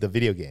the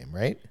video game,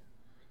 right?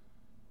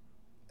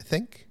 I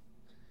think.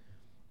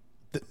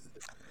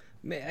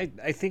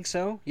 I think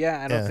so.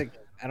 Yeah, I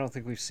don't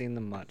think we've seen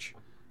them much.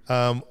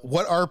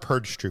 What are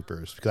Purge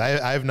Troopers?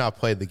 Because I have not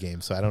played the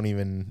game, so I don't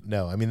even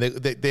know. I mean,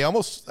 they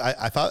almost.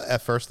 I thought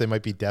at first they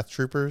might be Death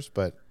Troopers,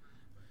 but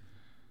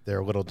they're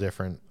a little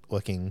different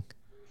looking.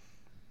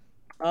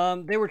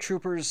 They were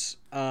troopers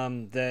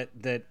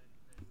that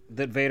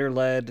Vader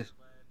led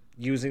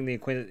using the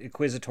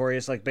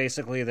Inquisitorius. Like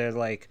basically, they're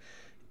like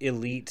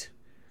elite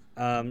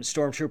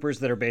stormtroopers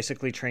that are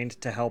basically trained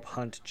to help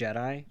hunt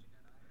Jedi.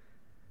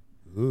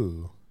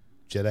 Ooh,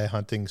 Jedi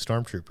hunting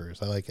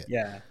stormtroopers. I like it.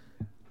 Yeah.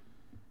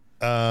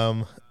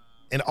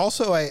 And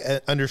also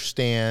I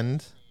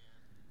understand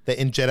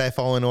that in Jedi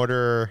Fallen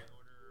Order,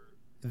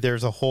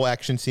 there's a whole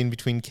action scene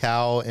between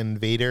Cal and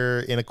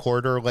Vader in a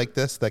corridor like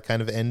this that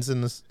kind of ends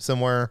in this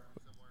similar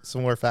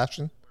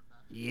fashion.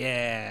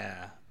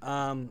 Yeah.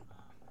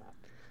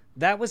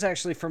 That was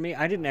actually, for me,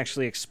 I didn't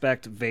actually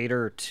expect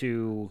Vader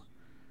to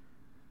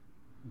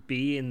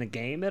be in the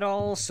game at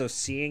all. So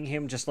seeing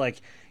him just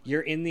like,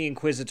 you're in the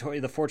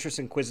the Fortress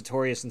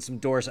Inquisitorius, and some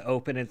doors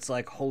open, it's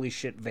like, holy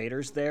shit,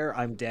 Vader's there.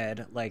 I'm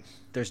dead. Like,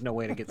 there's no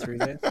way to get through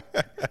this.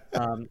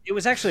 It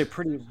was actually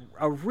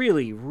a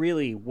really,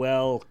 really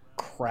well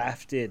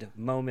crafted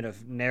moment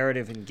of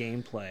narrative and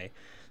gameplay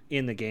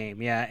in the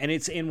game. Yeah, and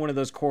it's in one of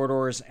those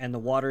corridors, and the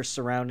water's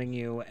surrounding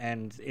you,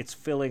 and it's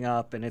filling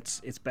up, and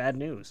it's bad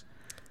news.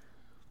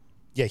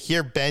 Yeah,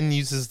 here Ben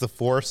uses the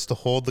Force to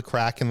hold the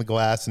crack in the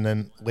glass, and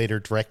then later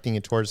directing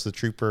it towards the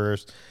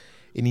troopers,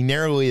 and he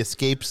narrowly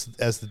escapes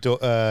as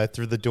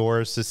through the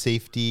doors to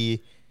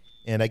safety.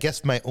 And I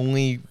guess my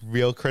only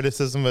real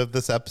criticism of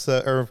this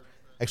episode, or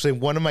actually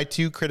one of my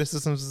two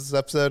criticisms of this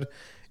episode,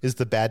 is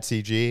the bad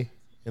CG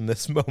in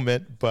this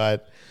moment,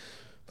 but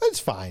it's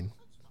fine.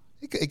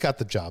 It got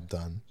the job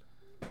done.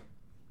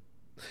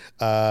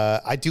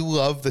 I do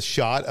love the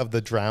shot of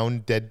the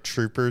drowned dead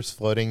troopers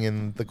floating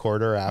in the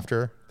corridor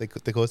after they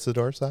close the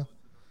doors, though.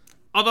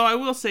 Although I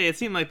will say it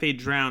seemed like they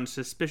drowned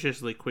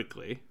suspiciously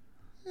quickly.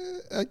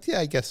 Yeah,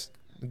 I guess.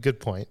 Good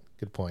point.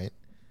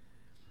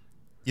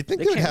 You'd think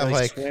they would can't have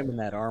really like swim in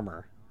that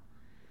armor.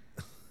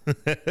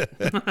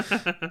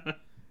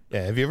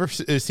 Yeah, have you ever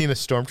seen a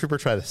stormtrooper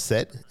try to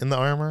sit in the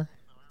armor?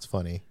 It's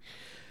funny.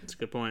 That's a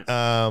good point.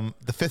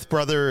 The fifth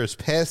brother is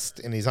pissed,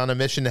 and he's on a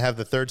mission to have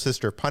the third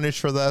sister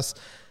punished for this.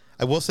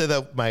 I will say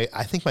that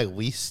I think my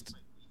least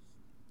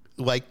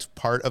liked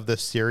part of the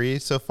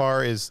series so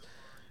far is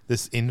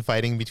this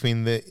infighting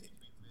between the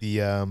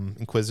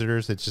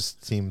Inquisitors. It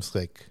just seems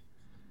like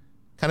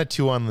kind of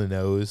too on the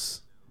nose,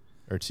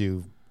 or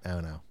too, I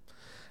don't know.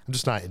 I'm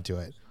just not into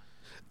it.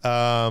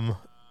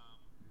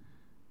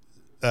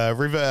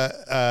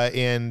 Reva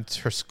and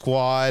her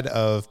squad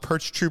of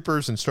Purge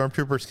troopers and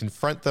stormtroopers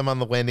confront them on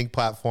the landing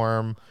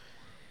platform,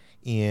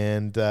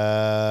 and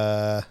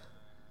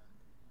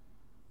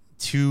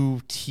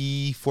two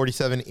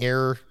T-47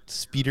 air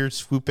speeders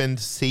swoop in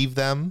to save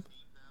them.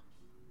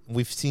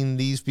 We've seen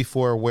these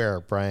before. Where,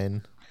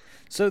 Brian?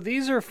 So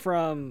these are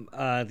from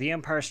The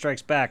Empire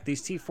Strikes Back.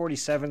 These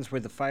T-47s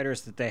were the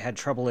fighters that they had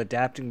trouble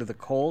adapting to the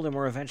cold, and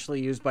were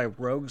eventually used by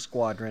Rogue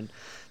Squadron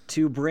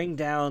to bring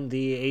down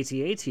the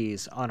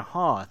AT-ATs on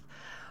Hoth.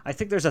 I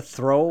think there's a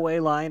throwaway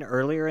line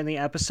earlier in the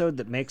episode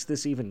that makes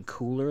this even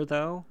cooler,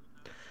 though.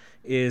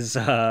 Is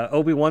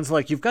Obi-Wan's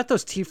like, you've got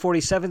those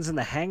T-47s in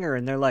the hangar,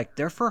 and they're like,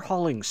 they're for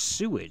hauling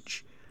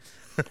sewage.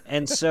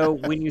 And so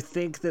when you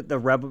think that the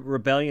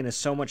rebellion is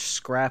so much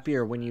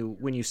scrappier, when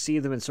you see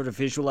them and sort of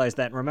visualize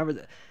that, and remember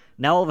that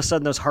now all of a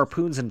sudden those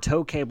harpoons and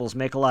tow cables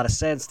make a lot of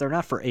sense. They're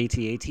not for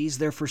AT-ATs,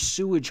 they're for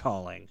sewage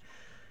hauling.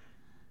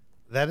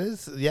 That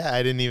is, yeah,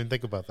 I didn't even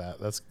think about that.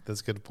 That's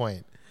a good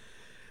point.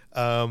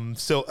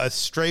 So a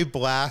stray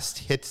blast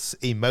hits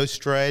a mouse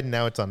droid.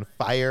 Now it's on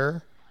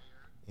fire.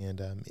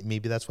 And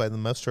maybe that's why the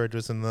mouse droid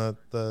was in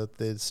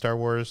the Star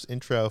Wars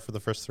intro for the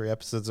first 3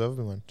 episodes of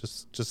Obi-Wan.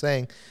 Just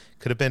saying.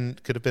 Could have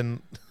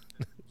been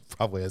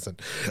probably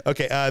isn't.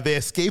 Okay, they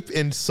escape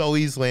in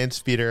Sully's land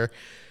speeder.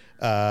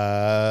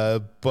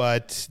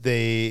 But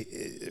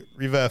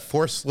Reva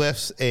force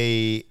lifts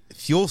a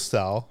fuel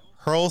cell,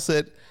 hurls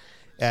it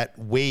at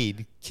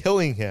Wade,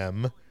 killing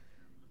him,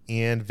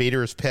 and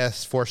Vader is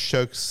pissed, force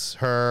chokes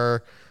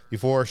her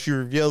before she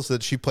reveals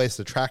that she placed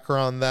a tracker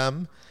on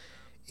them,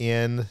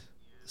 and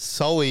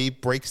Sully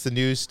breaks the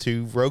news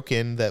to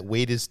Roken that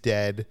Wade is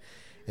dead,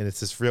 and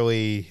it's this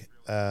really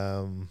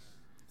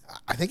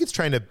I think it's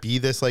trying to be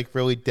this like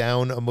really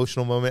down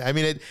emotional moment. I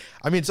mean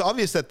it's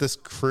obvious that this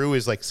crew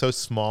is like so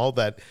small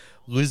that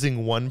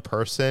losing one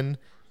person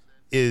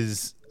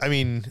is, I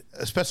mean,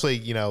 especially,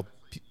 you know,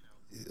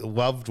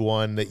 loved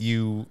one that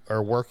you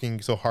are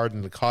working so hard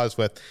in the cause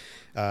with,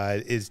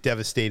 is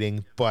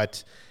devastating.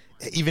 But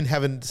even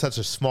having such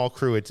a small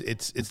crew,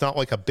 it's not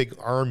like a big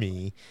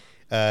army.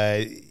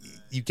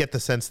 You get the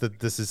sense that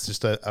this is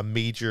just a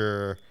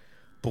major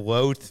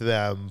blow to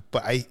them.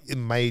 But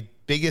my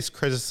biggest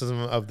criticism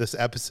of this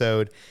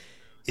episode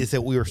is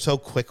that we were so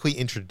quickly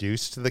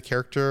introduced to the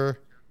character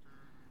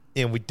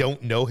and we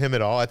don't know him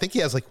at all. I think he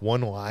has like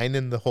one line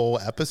in the whole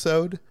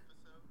episode,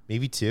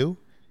 maybe 2.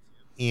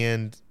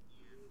 And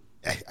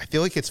I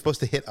feel like it's supposed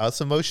to hit us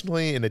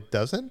emotionally and it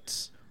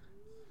doesn't.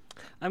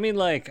 I mean,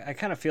 like, I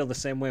kind of feel the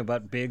same way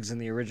about Biggs in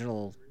the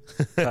original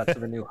cuts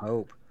of A New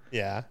Hope.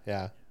 Yeah.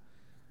 I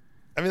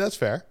mean, that's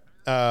fair.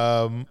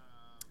 On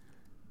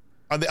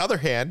the other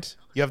hand,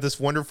 you have this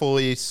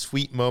wonderfully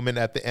sweet moment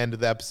at the end of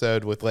the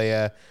episode with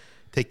Leia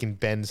taking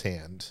Ben's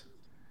hand.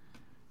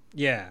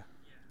 Yeah.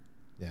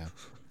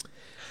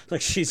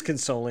 Like she's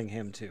consoling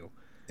him too.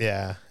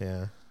 Yeah.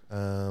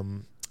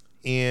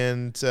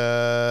 And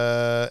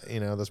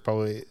that's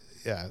probably,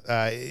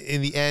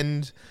 in the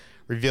end,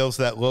 reveals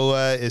that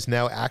Lola is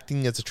now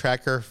acting as a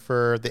tracker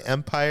for the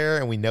Empire,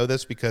 and we know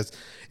this because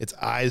its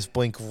eyes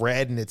blink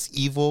red and it's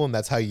evil, and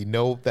that's how you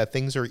know that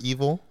things are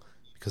evil,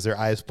 because their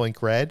eyes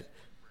blink red.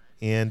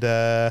 And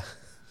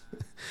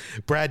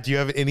Brad, do you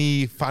have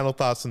any final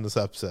thoughts on this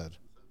episode?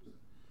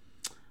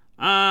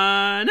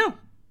 No.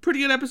 Pretty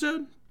good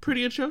episode.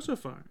 Pretty good show so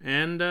far.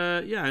 And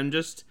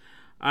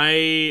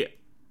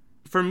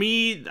for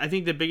me, I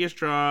think the biggest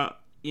draw,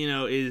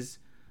 is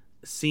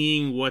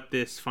seeing what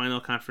this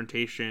final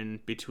confrontation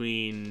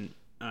between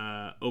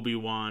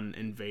Obi-Wan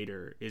and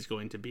Vader is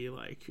going to be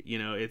like.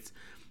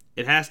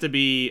 It has to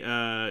be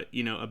a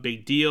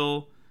big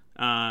deal,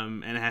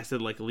 and it has to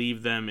like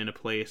leave them in a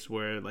place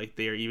where like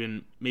they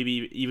are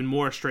maybe even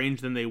more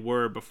estranged than they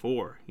were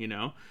before.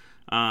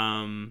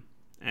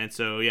 And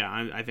so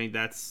I think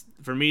that's,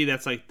 for me,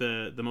 that's like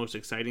the most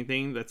exciting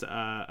thing that's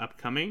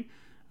upcoming.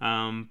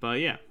 But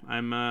yeah,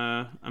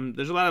 I'm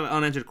there's a lot of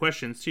unanswered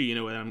questions too,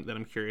 that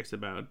I'm curious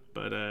about.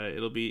 But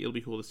it'll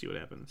be cool to see what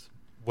happens.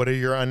 What are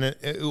your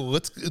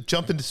let's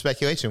jump into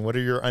speculation. What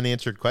are your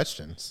unanswered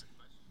questions?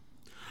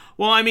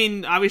 Well, I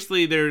mean,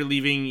 obviously they're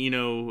leaving,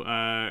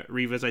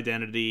 Reva's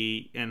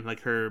identity and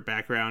like her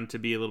background to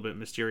be a little bit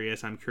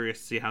mysterious. I'm curious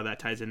to see how that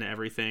ties into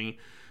everything.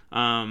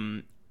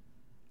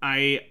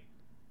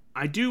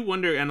 I do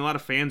wonder, and a lot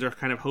of fans are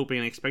kind of hoping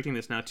and expecting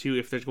this now too,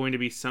 if there's going to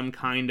be some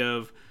kind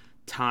of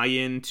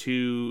tie-in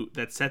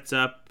that sets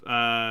up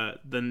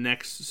the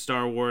next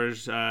Star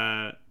Wars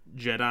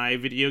Jedi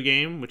video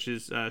game, which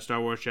is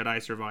Star Wars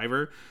Jedi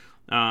Survivor.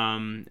 So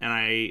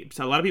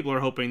a lot of people are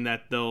hoping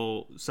that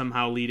they'll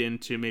somehow lead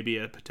into maybe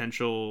a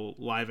potential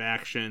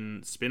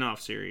live-action spin-off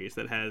series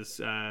that has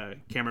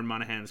Cameron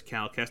Monaghan's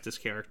Cal Kestis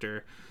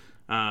character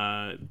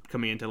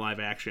coming into live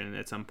action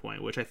at some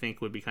point, which I think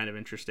would be kind of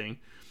interesting.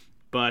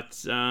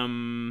 But I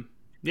don't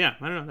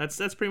know.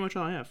 That's pretty much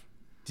all I have.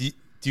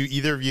 Do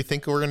either of you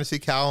think we're going to see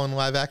Cal in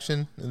live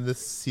action in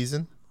this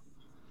season?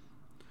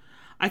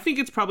 I think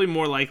it's probably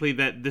more likely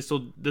that this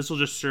will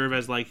just serve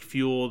as like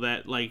fuel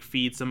that like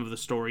feeds some of the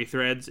story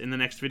threads in the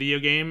next video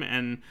game.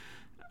 And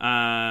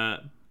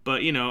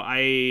but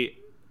I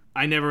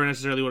never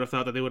necessarily would have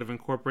thought that they would have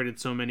incorporated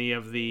so many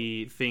of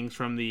the things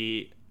from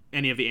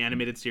any of the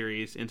animated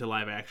series into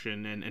live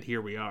action, and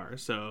here we are.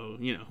 So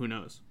who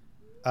knows.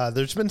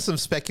 There's been some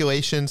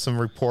speculation, some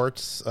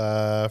reports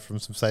from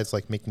some sites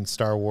like Making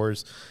Star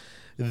Wars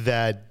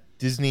that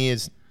Disney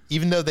is,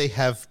 even though they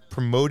have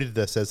promoted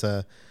this as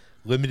a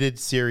limited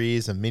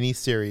series, a mini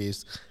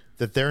series,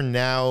 that they're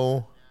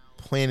now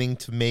planning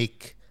to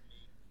make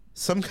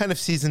some kind of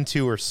season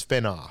 2 or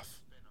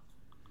spin-off.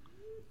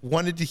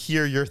 wanted to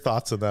hear your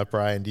thoughts on that,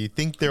 Brian. Do you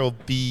think there'll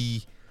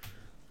be...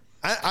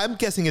 I'm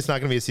guessing it's not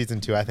going to be a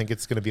season 2. I think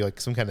it's going to be like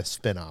some kind of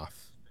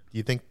spin-off. Do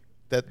you think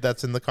that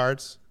that's in the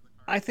cards?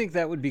 I think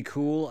that would be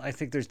cool. I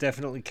think there's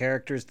definitely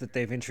characters that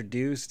they've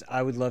introduced.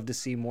 I would love to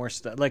see more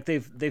stuff. Like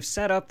they've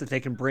set up that they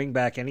can bring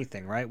back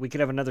anything, right? We could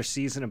have another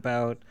season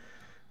about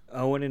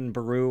Owen and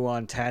Beru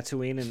on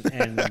Tatooine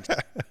and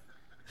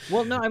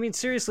well, no, I mean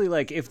seriously,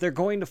 like if they're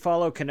going to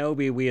follow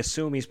Kenobi, we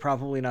assume he's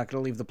probably not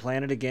going to leave the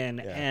planet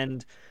again. Yeah.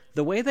 And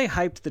the way they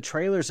hyped the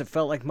trailers, it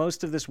felt like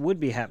most of this would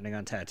be happening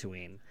on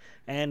Tatooine,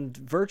 and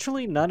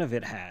virtually none of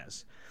it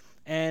has.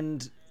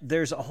 And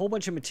there's a whole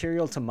bunch of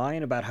material to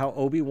mine about how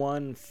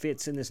Obi-Wan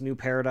fits in this new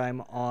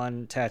paradigm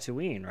on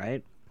Tatooine,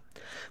 right?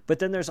 But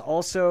then there's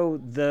also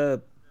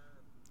the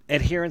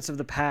adherents of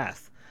the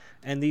path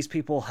and these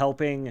people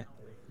helping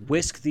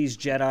whisk these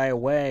Jedi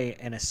away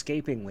and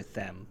escaping with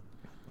them.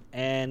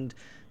 And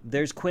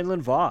there's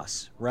Quinlan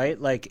Vos, right?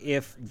 Like,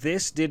 if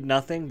this did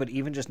nothing but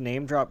even just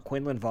name drop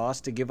Quinlan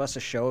Vos to give us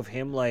a show of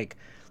him, like,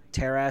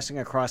 terrassing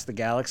across the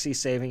galaxy,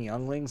 saving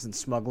younglings and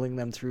smuggling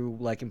them through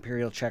like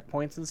Imperial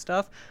checkpoints and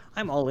stuff,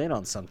 I'm all in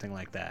on something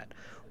like that.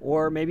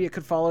 Or maybe it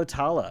could follow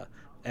Tala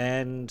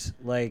and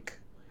like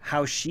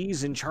how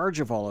she's in charge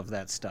of all of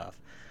that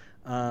stuff.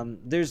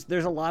 There's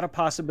a lot of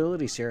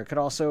possibilities here. It could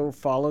also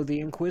follow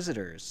the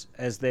Inquisitors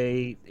as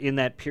they in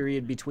that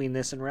period between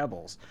this and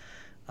Rebels.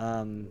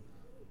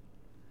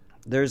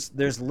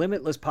 There's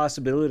limitless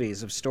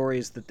possibilities of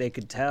stories that they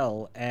could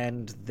tell,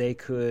 and they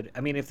could... I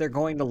mean, if they're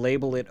going to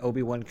label it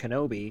Obi-Wan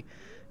Kenobi,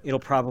 it'll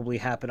probably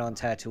happen on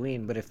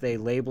Tatooine, but if they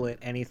label it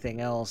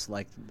anything else,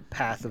 like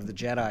Path of the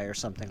Jedi or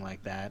something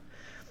like that,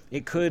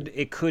 it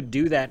could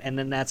do that, and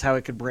then that's how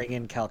it could bring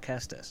in Cal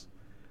Kestis.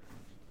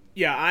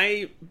 Yeah,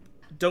 I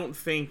don't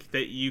think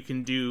that you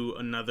can do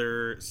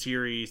another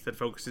series that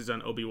focuses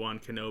on Obi-Wan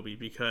Kenobi,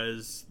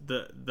 because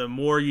the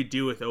more you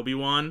do with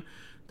Obi-Wan,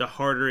 the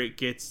harder it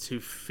gets to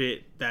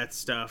fit that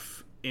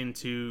stuff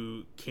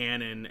into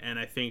canon, and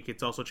I think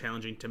it's also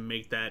challenging to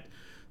make that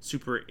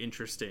super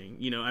interesting.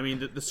 You know, I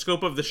mean, the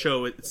scope of the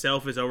show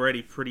itself is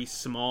already pretty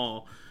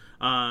small,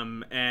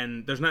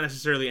 and there's not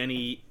necessarily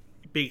any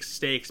big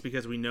stakes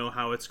because we know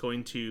how it's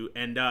going to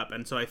end up.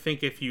 And so I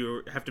think if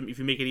you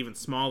make it even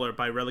smaller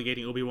by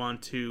relegating Obi-Wan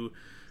to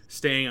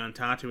staying on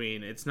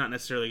Tatooine, it's not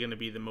necessarily going to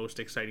be the most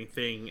exciting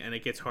thing, and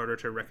it gets harder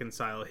to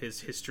reconcile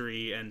his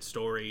history and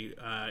story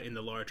in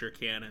the larger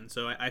canon.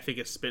 So I think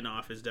a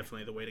spin-off is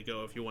definitely the way to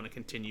go if you want to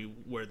continue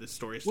where the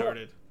story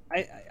started.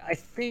 Well, I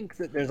think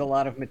that there's a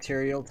lot of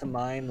material to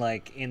mine,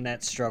 like in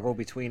that struggle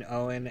between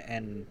Owen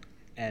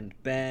and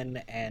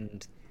Ben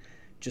and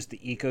just the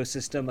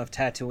ecosystem of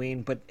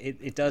Tatooine, but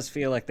it does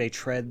feel like they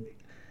tread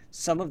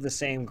some of the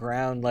same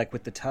ground, like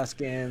with the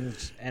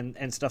Tuskens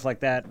and stuff like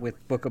that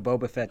with Book of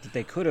Boba Fett, that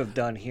they could have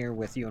done here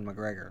with Ewan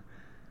McGregor.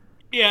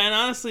 Yeah, and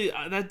honestly,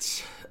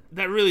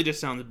 that really just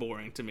sounds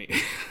boring to me.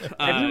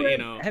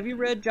 Have you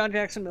read John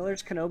Jackson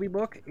Miller's Kenobi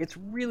book? It's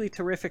really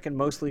terrific and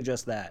mostly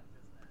just that.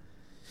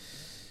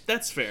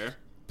 That's fair,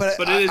 but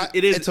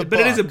it is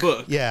a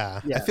book.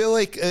 Yeah, I feel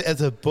like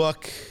as a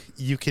book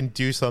you can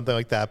do something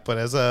like that, but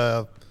as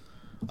a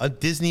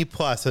Disney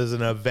Plus, as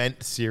an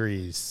event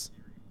series,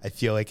 I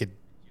feel like it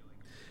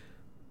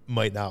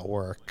might not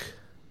work.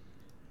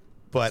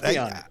 But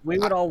we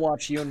would all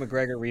watch Ewan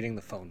McGregor reading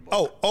the phone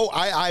book.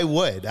 I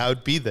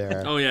would be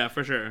there. Oh yeah,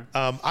 for sure.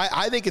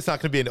 I think it's not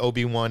going to be an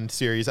Obi-Wan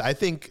series. I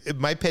think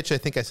my pitch, I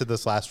think I said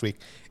this last week,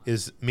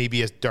 is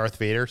maybe a Darth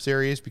Vader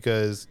series,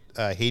 because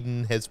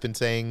Hayden has been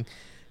saying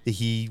that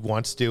he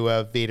wants to do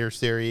a Vader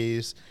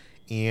series,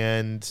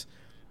 and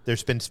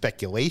there's been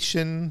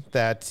speculation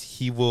that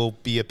he will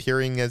be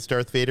appearing as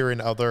Darth Vader in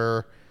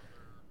other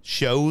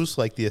shows,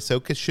 like the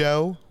Ahsoka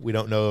show. We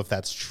don't know if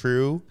that's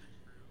true,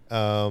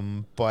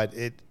 but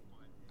I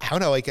don't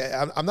know. Like,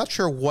 I'm not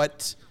sure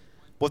what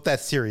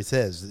that series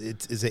is.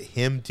 Is it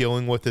him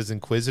dealing with his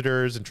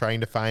Inquisitors and trying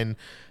to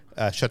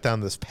shut down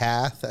this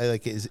path?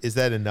 Is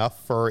that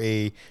enough for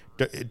a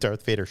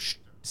Darth Vader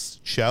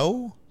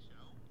show?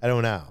 I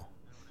don't know.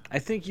 I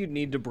think you'd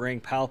need to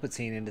bring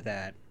Palpatine into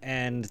that,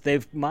 and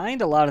they've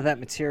mined a lot of that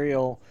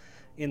material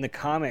in the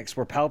comics,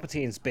 where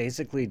Palpatine's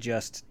basically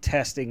just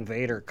testing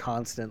Vader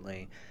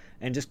constantly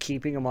and just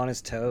keeping him on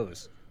his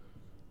toes.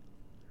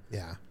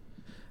 Yeah.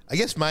 I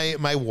guess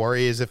my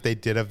worry is, if they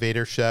did a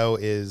Vader show,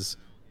 is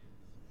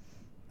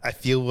I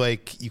feel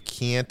like you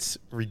can't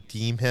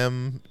redeem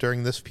him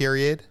during this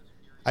period.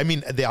 I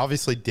mean, they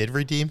obviously did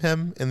redeem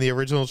him in the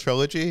original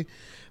trilogy,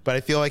 but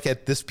I feel like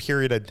at this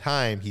period of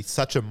time, he's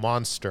such a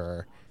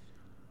monster,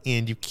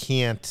 and he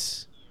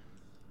can't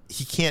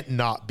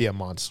not be a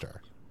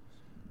monster.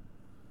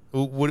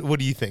 What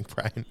do you think,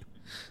 Brian?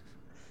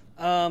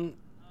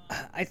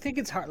 I think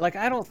it's hard. Like,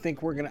 I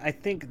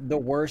think the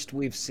worst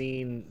we've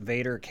seen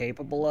Vader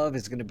capable of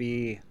is going to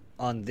be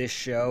on this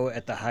show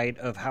at the height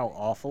of how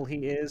awful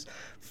he is,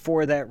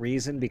 for that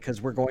reason,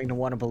 because we're going to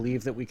want to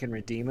believe that we can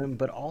redeem him.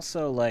 But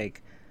also,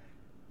 like,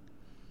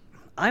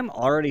 I'm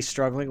already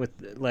struggling with,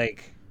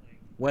 like,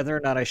 whether or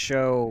not I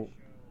show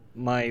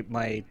my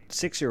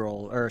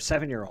 6-year-old or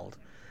 7-year-old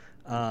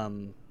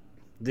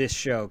this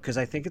show, because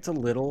I think it's a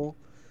little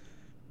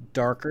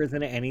darker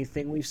than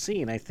anything we've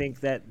seen. I think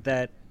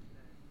that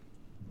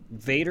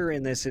Vader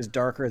in this is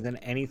darker than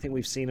anything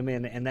we've seen him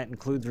in, and that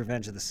includes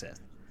Revenge of the Sith.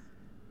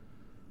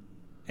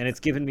 And it's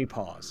given me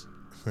pause.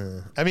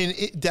 I mean,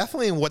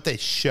 definitely in what they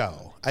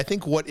show. I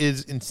think what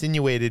is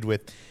insinuated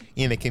with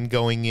Anakin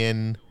going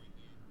in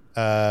with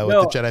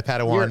the Jedi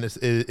Padawan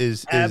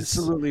is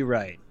absolutely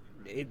right.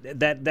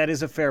 That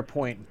is a fair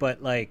point,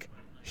 but like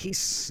he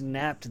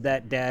snapped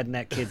that dad and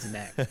that kid's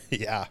neck.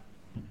 Yeah,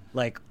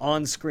 like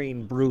on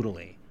screen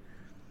brutally.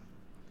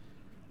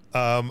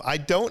 I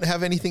don't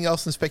have anything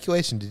else in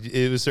speculation.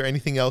 Was there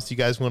anything else you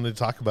guys wanted to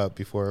talk about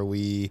before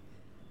we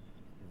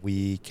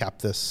cap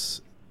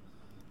this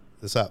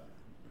up?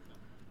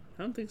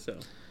 I don't think so.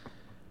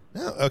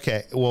 No.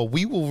 Okay. Well,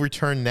 we will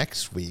return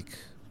next week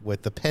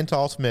with the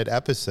penultimate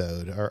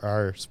episode,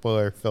 our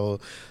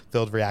spoiler-filled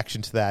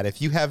reaction to that. If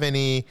you have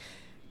any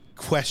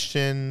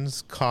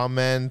questions,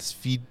 comments,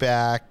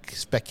 feedback,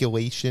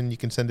 speculation, you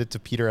can send it to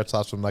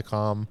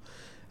peter@saucefilm.com.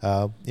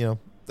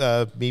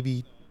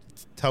 Maybe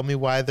tell me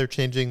why they're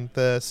changing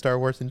the Star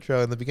Wars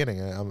intro in the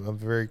beginning. I'm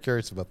very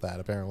curious about that,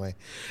 apparently.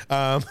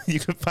 You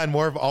can find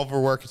more of all of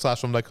our work at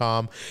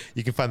SlashFilm.com.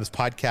 You can find this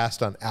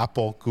podcast on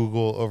Apple,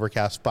 Google,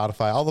 Overcast,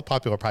 Spotify, all the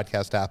popular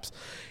podcast apps.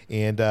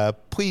 And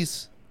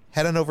please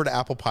head on over to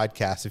Apple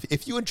Podcasts.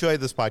 If you enjoy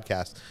this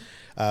podcast,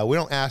 we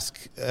don't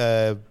ask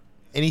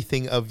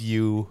anything of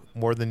you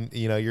more than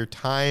your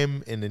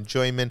time and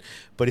enjoyment.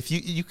 But if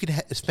you could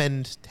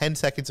spend 10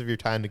 seconds of your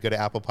time to go to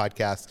Apple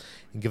Podcasts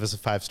and give us a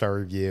 5-star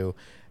review,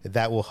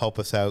 that will help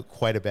us out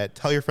quite a bit.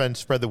 Tell your friends,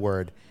 spread the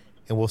word,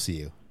 and we'll see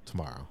you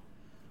tomorrow.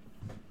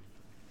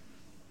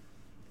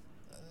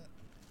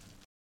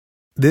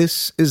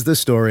 This is the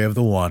story of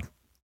the one.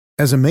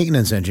 As a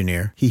maintenance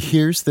engineer, he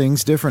hears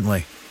things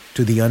differently.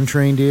 To the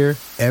untrained ear,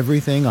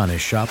 everything on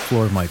his shop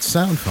floor might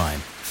sound fine,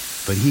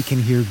 but he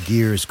can hear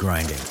gears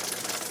grinding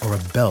or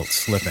a belt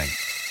slipping.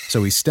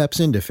 So he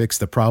steps in to fix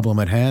the problem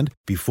at hand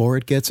before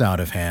it gets out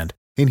of hand.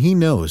 And he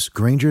knows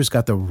Grainger's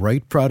got the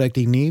right product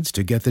he needs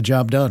to get the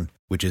job done,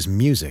 which is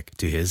music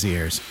to his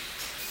ears.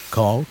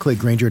 Call, click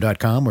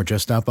Grainger.com, or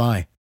just stop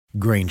by.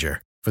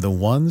 Grainger, for the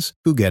ones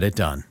who get it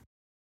done.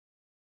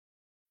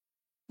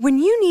 When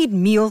you need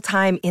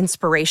mealtime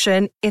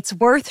inspiration, it's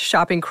worth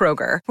shopping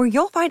Kroger, where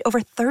you'll find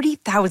over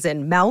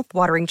 30,000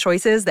 mouth-watering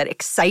choices that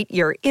excite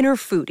your inner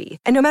foodie.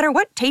 And no matter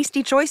what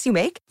tasty choice you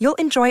make, you'll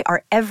enjoy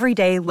our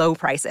everyday low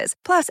prices,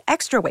 plus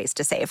extra ways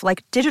to save,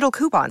 like digital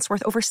coupons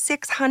worth over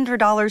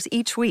 $600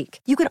 each week.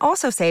 You can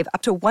also save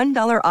up to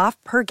 $1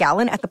 off per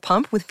gallon at the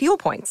pump with fuel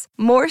points.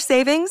 More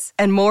savings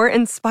and more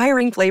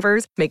inspiring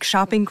flavors make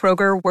shopping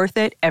Kroger worth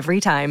it every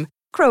time.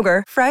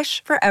 Kroger,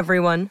 fresh for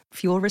everyone.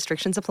 Fuel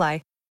restrictions apply.